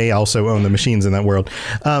maybe they also own the machines in that world.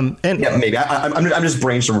 And yeah, maybe I'm just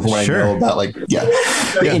brainstorming for what I know about. Like, yeah.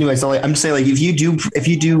 But anyway, so like, I'm saying, like, if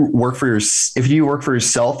you do work for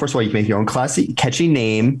yourself, first of all, you can make your own classy, catchy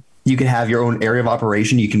name. You can have your own area of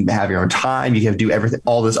operation. You can have your own time. You can do everything,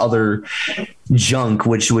 all this other junk,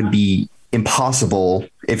 which would be impossible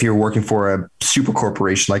if you're working for a super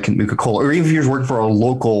corporation like Nuka-Cola, or even if you're working for a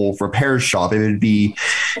local repair shop. It would be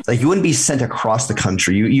like you wouldn't be sent across the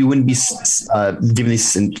country. You wouldn't be given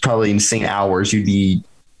these probably insane hours. You'd be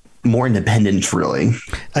more independent, really.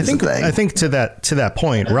 I think to that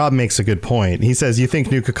point, Rob makes a good point. He says, you think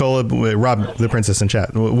Nuka-Cola, Rob, the princess in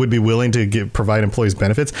chat, would be willing to provide employees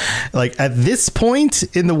benefits? Like, at this point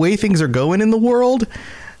in the way things are going in the world,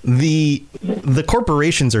 the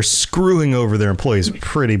corporations are screwing over their employees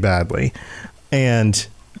pretty badly, and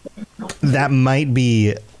that might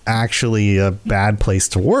be actually a bad place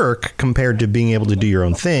to work compared to being able to do your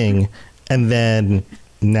own thing. And then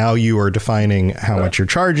now you are defining how much you're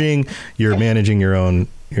charging, you're managing your own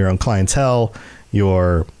clientele,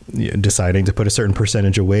 you're deciding to put a certain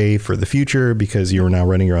percentage away for the future because you're now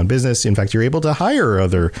running your own business. In fact, you're able to hire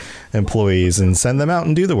other employees and send them out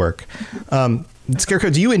and do the work. Scarecrow,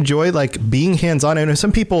 do you enjoy like being hands-on? I know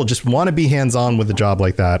some people just want to be hands-on with a job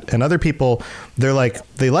like that, and other people, they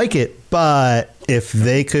like it, but if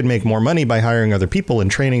they could make more money by hiring other people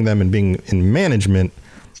and training them and being in management,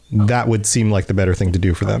 that would seem like the better thing to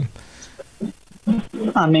do for them.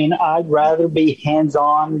 I mean, I'd rather be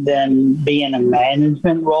hands-on than be in a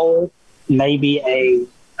management role. Maybe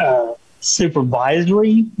a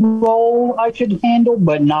supervisory role I could handle,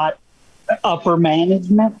 but not upper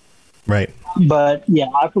management. Right. But yeah,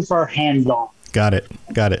 I prefer hands-on. Got it.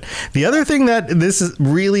 The other thing that this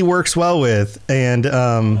really works well with, and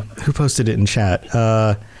who posted it in chat?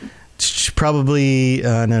 Probably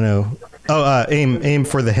no. Oh, aim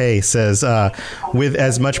for the hay says, with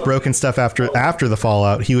as much broken stuff after the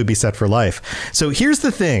fallout, he would be set for life. So here's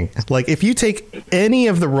the thing. Like, if you take any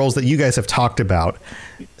of the roles that you guys have talked about,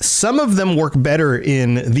 some of them work better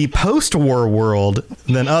in the post-war world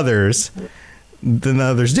than others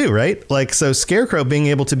do, right? Like, so Scarecrow being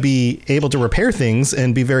able to repair things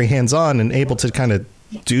and be very hands-on and able to kind of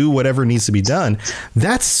do whatever needs to be done,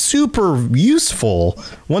 that's super useful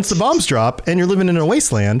once the bombs drop and you're living in a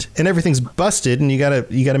wasteland and everything's busted and you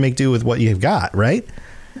gotta make do with what you've got, right?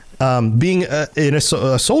 Being in a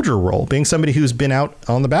soldier role, being somebody who's been out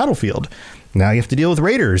on the battlefield, now you have to deal with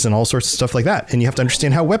raiders and all sorts of stuff like that, and you have to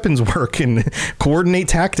understand how weapons work and coordinate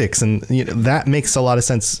tactics, and that makes a lot of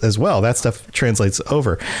sense as well. That stuff translates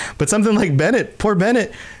over. But something like Bennett, poor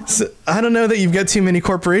Bennett, I don't know that you've got too many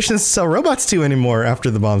corporations to sell robots to anymore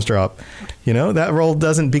after the bombs drop. That role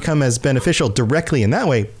doesn't become as beneficial directly in that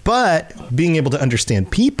way, but being able to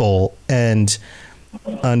understand people and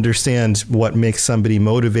understand what makes somebody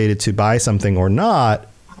motivated to buy something or not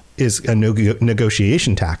is a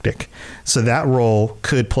negotiation tactic. So that role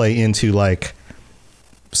could play into like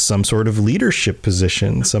some sort of leadership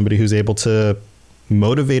position, somebody who's able to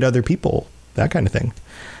motivate other people, that kind of thing.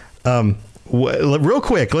 Real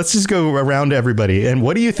quick, let's just go around to everybody. And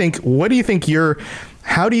how do you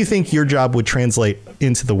think your job would translate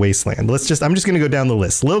into the wasteland? I'm just going to go down the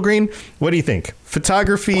list. Lil Green, what do you think?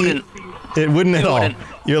 Photography, it wouldn't at all.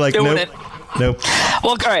 You're like, nope. Well,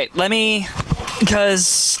 all right,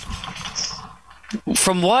 because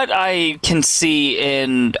from what I can see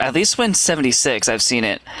in at least when 76, I've seen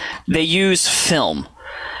it. They use film,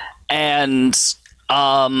 and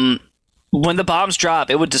when the bombs drop,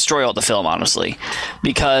 it would destroy all the film, honestly,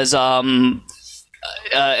 because film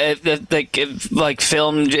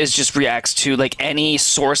is just reacts to like any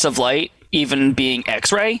source of light, even being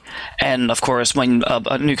X-ray, and of course when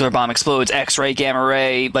a nuclear bomb explodes, X-ray, gamma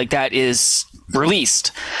ray, like that is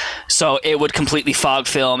released, so it would completely fog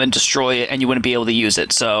film and destroy it, and you wouldn't be able to use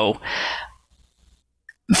it. So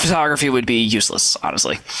photography would be useless,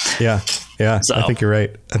 honestly. Yeah. So, I think you're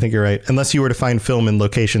right. Unless you were to find film in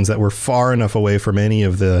locations that were far enough away from any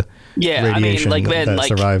of the radiation that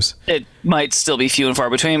survives. It might still be few and far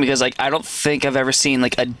between, because like I don't think I've ever seen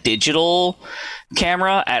like a digital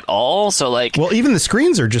camera at all. So like, well, even the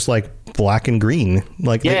screens are just like black and green.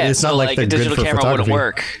 Like it's not like they're a digital good for camera photography.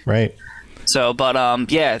 wouldn't work. Right. So, but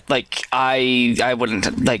like I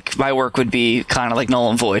wouldn't, like, my work would be kind of like null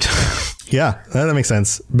and void. Yeah, that makes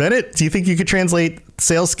sense. Bennett, do you think you could translate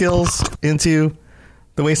sales skills into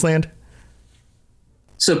the wasteland?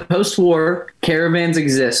 So post-war, caravans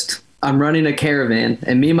exist. I'm running a caravan,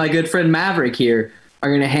 and me and my good friend Maverick here are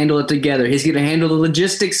going to handle it together. He's going to handle the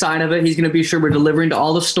logistics side of it. He's going to be sure we're delivering to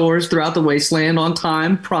all the stores throughout the wasteland on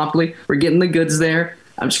time, promptly. We're getting the goods there.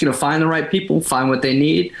 I'm just going to find the right people, find what they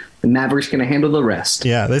need, and Maverick's going to handle the rest.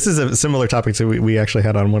 Yeah, this is a similar topic to we actually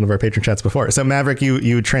had on one of our patron chats before. So Maverick,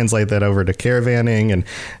 you translate that over to caravanning and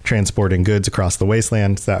transporting goods across the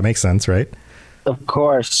wasteland. That makes sense, right? Of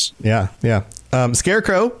course. Yeah.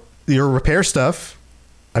 Scarecrow, your repair stuff,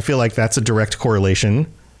 I feel like that's a direct correlation,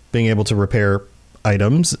 being able to repair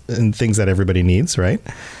items and things that everybody needs, right?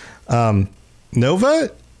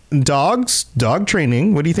 Nova, dog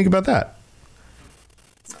training. What do you think about that?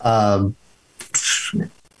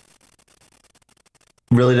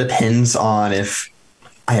 Really depends on if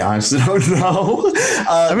I honestly don't know.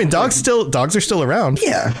 I mean, dogs are still around.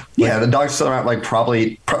 Yeah, the dogs still around. Like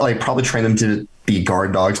probably train them to be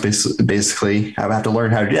guard dogs. Basically, I would have to learn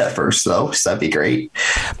how to do that first, though. So that'd be great.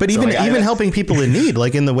 But even helping people in need,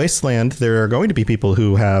 like in the wasteland, there are going to be people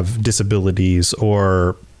who have disabilities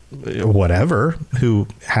or whatever, who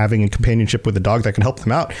having a companionship with a dog that can help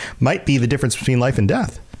them out might be the difference between life and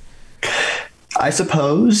death. I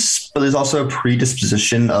suppose, but there's also a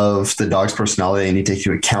predisposition of the dog's personality they need to take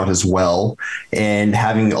into account as well. And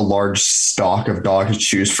having a large stock of dogs to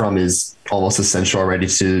choose from is almost essential already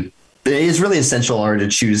it is really essential already to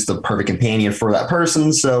choose the perfect companion for that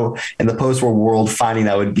person. So in the post-war world, finding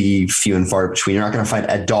that would be few and far between. You're not going to find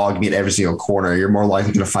a dog meet every single corner. You're more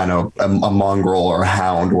likely going to find a mongrel or a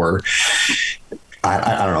hound or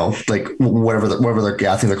I don't know, like whatever they're,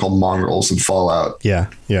 I think they're called mongrels in Fallout. Yeah.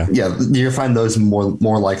 You're gonna find those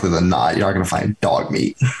more likely than not. You're not gonna find dog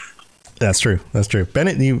meat. That's true.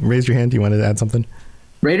 Bennett, you raised your hand. You wanted to add something?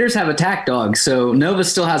 Raiders have attack dogs, so Nova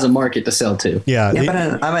still has a market to sell to. Yeah, but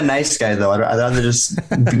I'm a nice guy, though. I'd rather just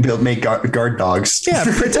make guard dogs. Yeah,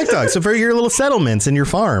 protect dogs. So for your little settlements and your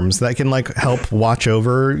farms that can like help watch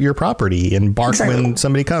over your property and bark when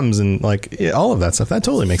somebody comes and like all of that stuff. That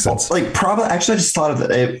totally makes sense. Like probably, actually, I just thought of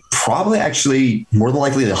it. Probably actually more than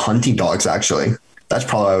likely the hunting dogs. Actually, that's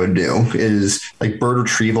probably what I would do is like bird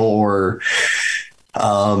retrieval or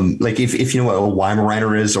like if you know what a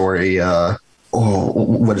Weimaraner is or a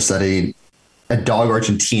what is that? A dog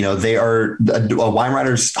Argentino. They are a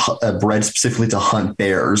Weimaraner's bred specifically to hunt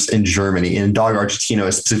bears in Germany, and a dog Argentino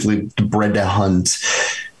is specifically bred to hunt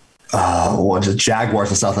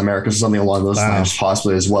jaguars in South America, so something along those lines,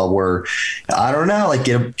 possibly as well. Where I don't know, like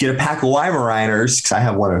get a pack of Weimaraners because I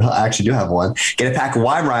have one. I actually do have one. Get a pack of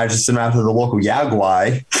Weimaraners and send them out to the local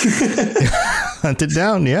Yaguai. Hunt it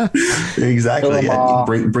down, yeah, exactly. Yeah.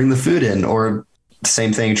 Bring the food in, or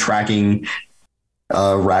same thing, tracking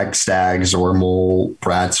rag stags or mole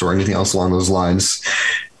rats or anything else along those lines.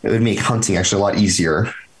 It would make hunting actually a lot easier.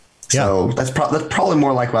 Yeah. So that's probably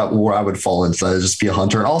more like where I would fall into, just be a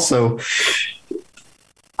hunter. And also,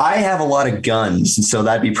 I have a lot of guns, and so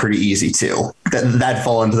that'd be pretty easy too. That'd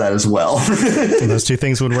fall into that as well. So those two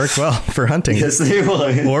things would work well for hunting. Yes, they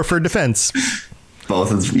would. Or for defense.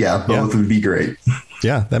 Both would be great.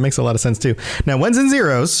 Yeah, that makes a lot of sense too. Now, ones and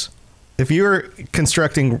zeros. If you're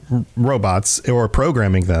constructing robots or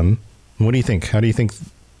programming them, what do you think? How do you think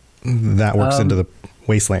that works into the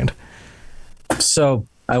wasteland? So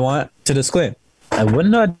I want to disclaim, I would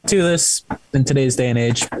not do this in today's day and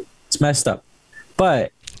age. It's messed up.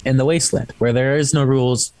 But in the wasteland, where there is no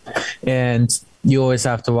rules and you always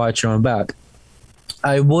have to watch your own back,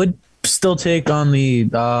 I would still take on the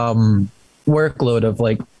workload of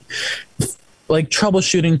like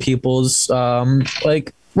troubleshooting people's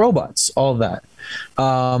robots, all of that.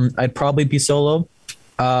 I'd probably be solo,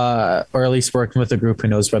 or at least working with a group who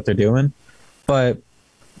knows what they're doing. But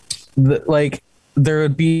there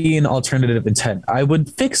would be an alternative intent. I would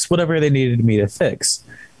fix whatever they needed me to fix,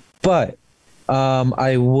 but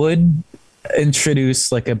I would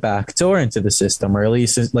introduce like a backdoor into the system, or at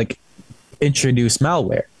least like introduce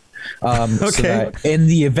malware. So that in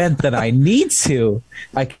the event that I need to,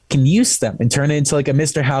 I can use them and turn it into like a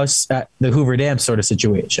Mr. House at the Hoover Dam sort of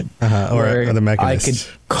situation, or the Mechanist. I could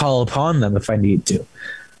call upon them if I need to.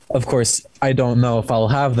 Of course, I don't know if I'll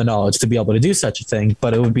have the knowledge to be able to do such a thing,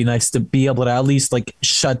 but it would be nice to be able to at least like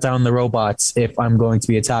shut down the robots if I'm going to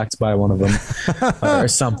be attacked by one of them or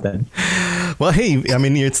something. Well, hey, I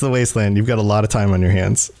mean, it's the Wasteland. You've got a lot of time on your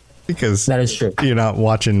hands because that is true. You're not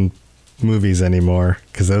watching movies anymore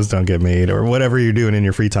because those don't get made, or whatever you're doing in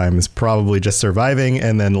your free time is probably just surviving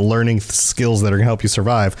and then learning skills that are going to help you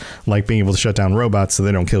survive, like being able to shut down robots so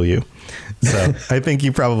they don't kill you. So I think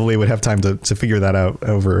you probably would have time to figure that out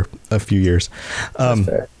over a few years.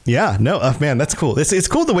 Yeah, no, man, that's cool. It's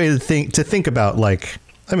cool the way to think about, like,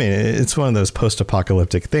 I mean, it's one of those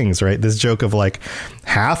post-apocalyptic things, right? This joke of like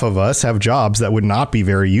half of us have jobs that would not be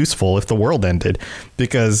very useful if the world ended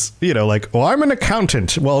because, you know, like, well, I'm an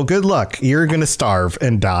accountant. Well, good luck. You're going to starve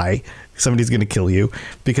and die. Somebody's going to kill you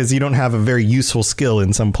because you don't have a very useful skill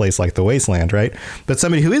in some place like the Wasteland, right? But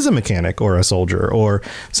somebody who is a mechanic or a soldier or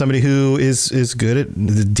somebody who is good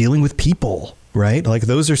at dealing with people, right? Like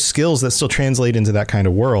those are skills that still translate into that kind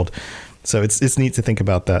of world. So it's neat to think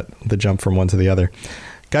about that, the jump from one to the other.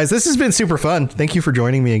 Guys, this has been super fun. Thank you for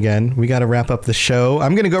joining me again. We got to wrap up the show.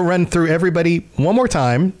 I'm going to go run through everybody one more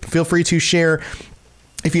time. Feel free to share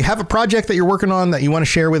if you have a project that you're working on that you want to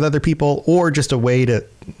share with other people, or just a way to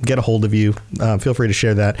get a hold of you. Feel free to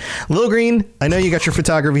share that. Lil Green, I know you got your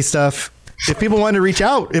photography stuff. If people want to reach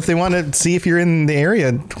out, if they want to see if you're in the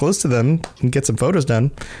area close to them and get some photos done,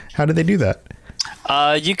 how do they do that?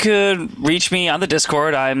 You could reach me on the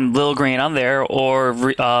Discord. I'm Lil Green on there,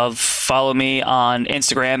 or follow me on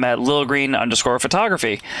Instagram at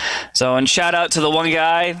lilgreen_photography. So, and shout out to the one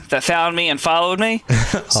guy that found me and followed me.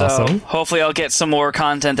 Awesome. So hopefully I'll get some more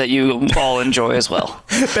content that you all enjoy as well.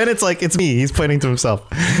 Bennett's like, it's me. He's pointing to himself.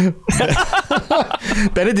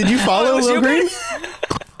 Bennett, did you follow Lil Green?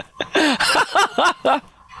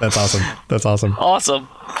 That's awesome. That's awesome. Awesome.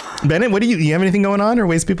 Bennett, what do you have anything going on or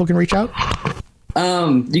ways people can reach out?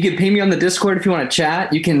 You can ping me on the Discord if you want to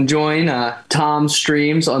chat. You can join Tom's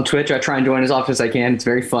streams on Twitch. I try and join as often as I can. It's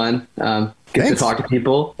very fun. Get to talk to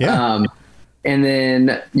people. Yeah. And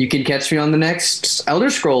then you can catch me on the next Elder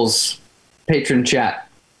Scrolls patron chat.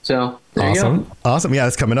 So there you go. Awesome. Yeah,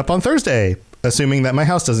 it's coming up on Thursday, assuming that my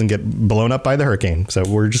house doesn't get blown up by the hurricane. So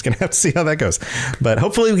we're just going to have to see how that goes. But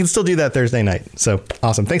hopefully we can still do that Thursday night. So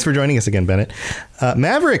awesome. Thanks for joining us again, Bennett.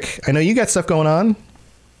 Maverick, I know you got stuff going on.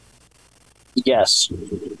 Yes.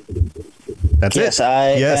 That's it.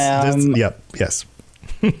 Yes.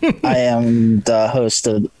 I am the host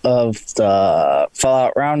of the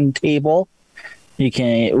Fallout Roundtable.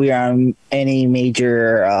 We are on any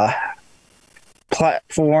major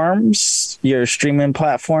platforms, your streaming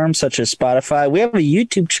platforms such as Spotify. We have a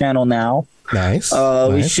YouTube channel now. Nice.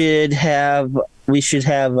 We should have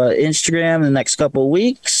Instagram in the next couple of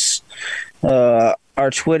weeks.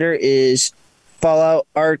 Our Twitter is Fallout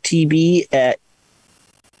RTB at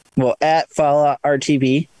Fallout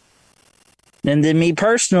RTB. And then me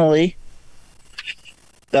personally,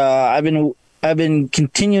 I've been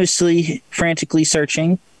continuously frantically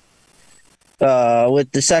searching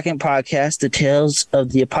with the second podcast, The Tales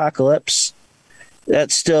of the Apocalypse.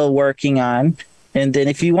 That's still working on. And then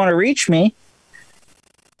if you want to reach me,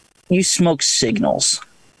 you Smoke Signals.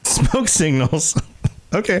 Smoke Signals.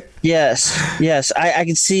 Okay. Yes. I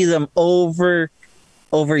can see them over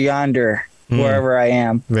yonder, wherever I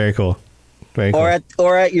am. Very cool. Very cool.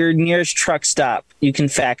 Or at your nearest truck stop. You can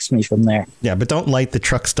fax me from there. Yeah, but don't light the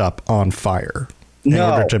truck stop on fire in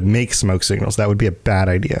No. order to make smoke signals. That would be a bad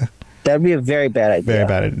idea. That'd be a very bad idea. Very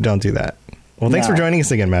bad idea. Don't do that. Well, thanks for joining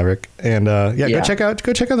us again, Maverick. And go check out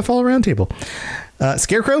the Fallout Roundtable.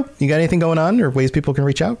 Scarecrow, you got anything going on or ways people can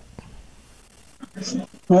reach out?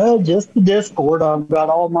 Well, just the Discord. I've got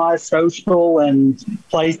all my social and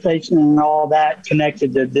PlayStation and all that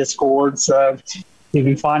connected to Discord, so you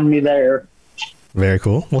can find me there. Very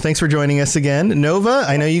cool. Well, thanks for joining us again. Nova,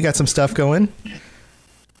 I know you got some stuff going.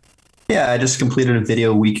 Yeah, I just completed a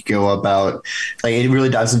video a week ago about, like, it really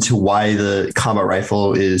dives into why the combat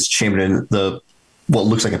rifle is chambered in what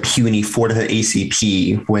looks like a puny 4 to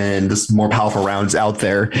ACP when there's more powerful rounds out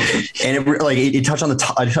there. And it touched on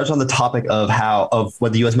the topic of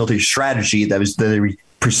what the U.S. military strategy that they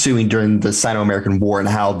pursuing during the Sino-American War, and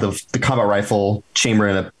how the combat rifle chamber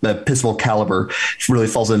and a pistol caliber really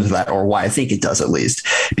falls into that, or why I think it does at least.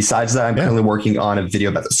 Besides that, I'm currently working on a video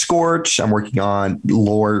about the Scorch. I'm working on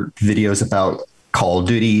lore videos about Call of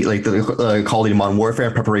Duty, like the Call of Duty Modern Warfare,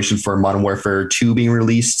 in preparation for Modern Warfare 2 being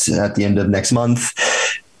released at the end of next month.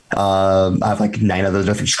 I have like 9 other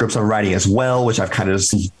different scripts I'm writing as well, which I've kind of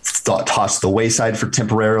just tossed the wayside for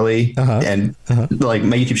temporarily. And like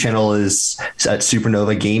my YouTube channel is at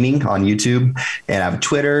Supernova Gaming on YouTube, and I have a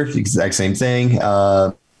Twitter, the exact same thing.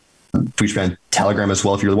 Twitch and Telegram as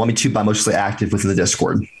well if you really want me to, but I'm mostly active within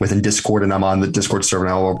Discord, and I'm on the Discord server,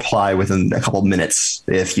 and I'll reply within a couple of minutes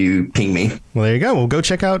if you ping me. Well, there you go. Well, go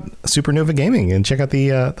check out Supernova Gaming and check out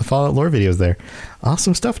the Fallout lore videos there.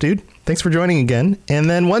 Awesome stuff, dude. Thanks for joining again. And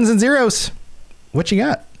then Ones and Zeros, what you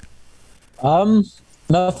got?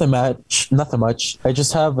 Nothing much. I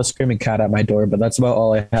just have a screaming cat at my door, but that's about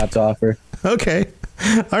all I have to offer. Okay.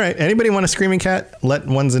 All right. Anybody want a screaming cat? Let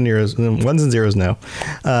Ones and Zeros know.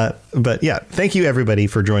 But yeah, thank you everybody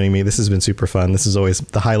for joining me. This has been super fun. This is always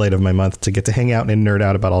the highlight of my month, to get to hang out and nerd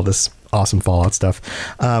out about all this awesome Fallout stuff.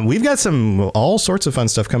 We've got all sorts of fun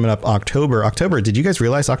stuff coming up. October. Did you guys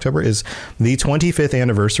realize October is the 25th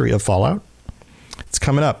anniversary of Fallout? It's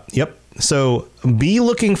coming up. Yep. So be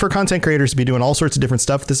looking for content creators to be doing all sorts of different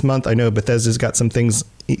stuff this month. I know Bethesda's got some things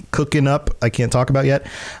cooking up I can't talk about yet.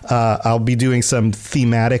 I'll be doing some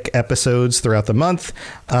thematic episodes throughout the month.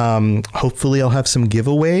 Hopefully I'll have some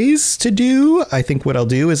giveaways to do. I think what I'll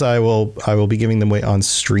do is I will be giving them away on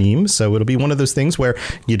stream. So it'll be one of those things where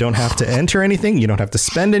you don't have to enter anything. You don't have to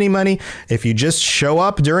spend any money. If you just show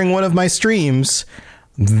up during one of my streams,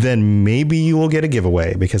 then maybe you will get a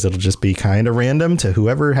giveaway, because it'll just be kind of random to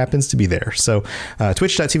whoever happens to be there. So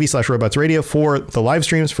twitch.tv/robotsradio for the live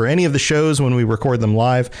streams for any of the shows when we record them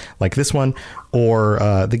live, like this one, or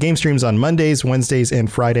the game streams on Mondays, Wednesdays,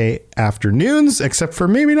 and Friday afternoons, except for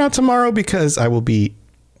maybe not tomorrow, because I will be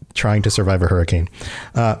trying to survive a hurricane.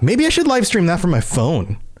 Maybe I should live stream that from my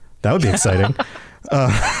phone. That would be exciting.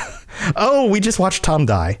 Oh, we just watched Tom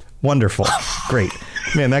die. Wonderful. Great.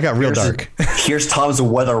 Man, that got real dark. Here's Tom's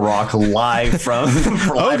Weather Rock live from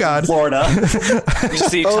Florida. You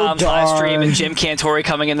see Tom's live stream and Jim Cantori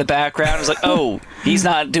coming in the background. It's like, oh, he's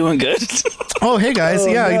not doing good. Oh, hey guys.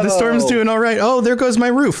 The storm's doing all right. Oh, there goes my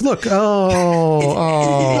roof. Look. There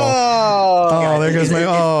goes my.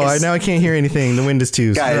 Now I can't hear anything. The wind is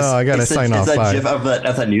too. Guys, I gotta sign off. It's that gif of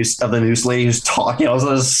the news lady who's talking.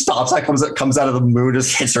 Stops. That comes out of the moon,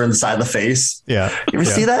 just hits her in the side of the face. Yeah. You ever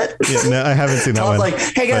see that? Yeah, no, I haven't seen that one. Like,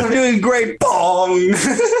 hey guys, I'm doing great. Bong.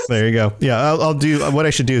 There you go. Yeah, I'll do. What I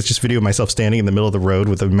should do is just video myself standing in the middle of the road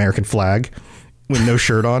with an American flag, with no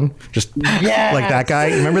shirt on, just like that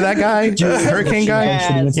guy. Remember that guy, hurricane guy?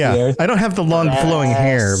 Yes. Yeah. I don't have the long flowing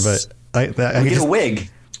hair, but I could get a wig.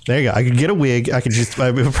 There you go. I could get a wig. I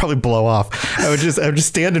would probably blow off. I would just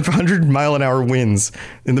stand in 100-mile-an-hour winds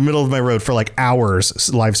in the middle of my road for like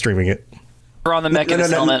hours, live streaming it. Or on the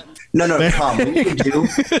Mechanist helmet. No, Tom. What you need to do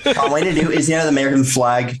is the American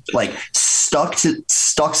flag like stuck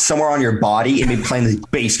somewhere on your body and be playing the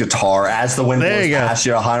bass guitar as the wind blows past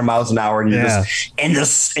you 100 miles an hour, and you're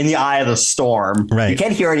just in the eye of the storm. Right. You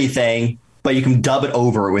can't hear anything, but you can dub it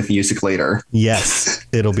over with music later. Yes,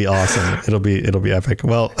 it'll be awesome. It'll be epic.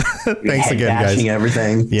 Well, thanks again, guys.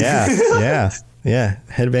 Everything. Yeah.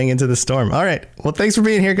 Headbang into the storm. All right. Well, thanks for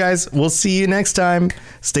being here, guys. We'll see you next time.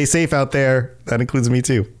 Stay safe out there. That includes me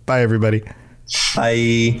too. Bye, everybody.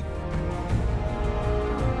 Bye.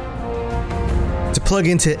 To plug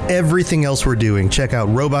into everything else we're doing, check out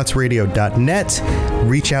robotsradio.net.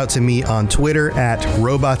 Reach out to me on Twitter at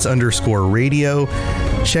robots_radio.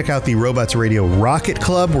 Check out the Robots Radio Rocket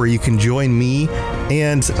Club, where you can join me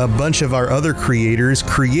and a bunch of our other creators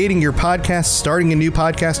creating your podcast, starting a new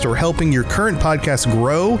podcast, or helping your current podcast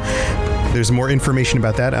grow. There's more information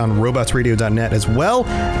about that on robotsradio.net as well.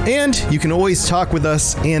 And you can always talk with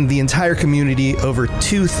us and the entire community, over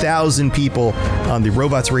 2,000 people on the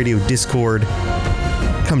Robots Radio Discord.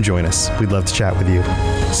 Come join us. We'd love to chat with you.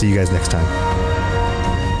 See you guys next time.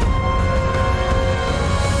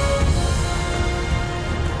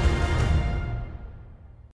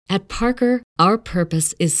 At Parker, our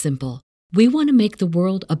purpose is simple. We want to make the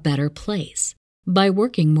world a better place by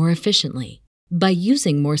working more efficiently, by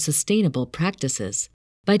using more sustainable practices,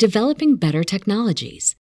 by developing better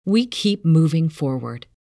technologies. We keep moving forward.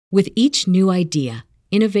 With each new idea,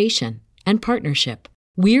 innovation, and partnership,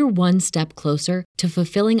 we're one step closer to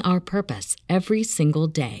fulfilling our purpose every single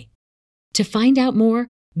day. To find out more,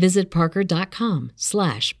 visit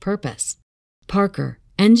parker.com/purpose. Parker,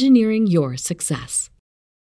 engineering your success.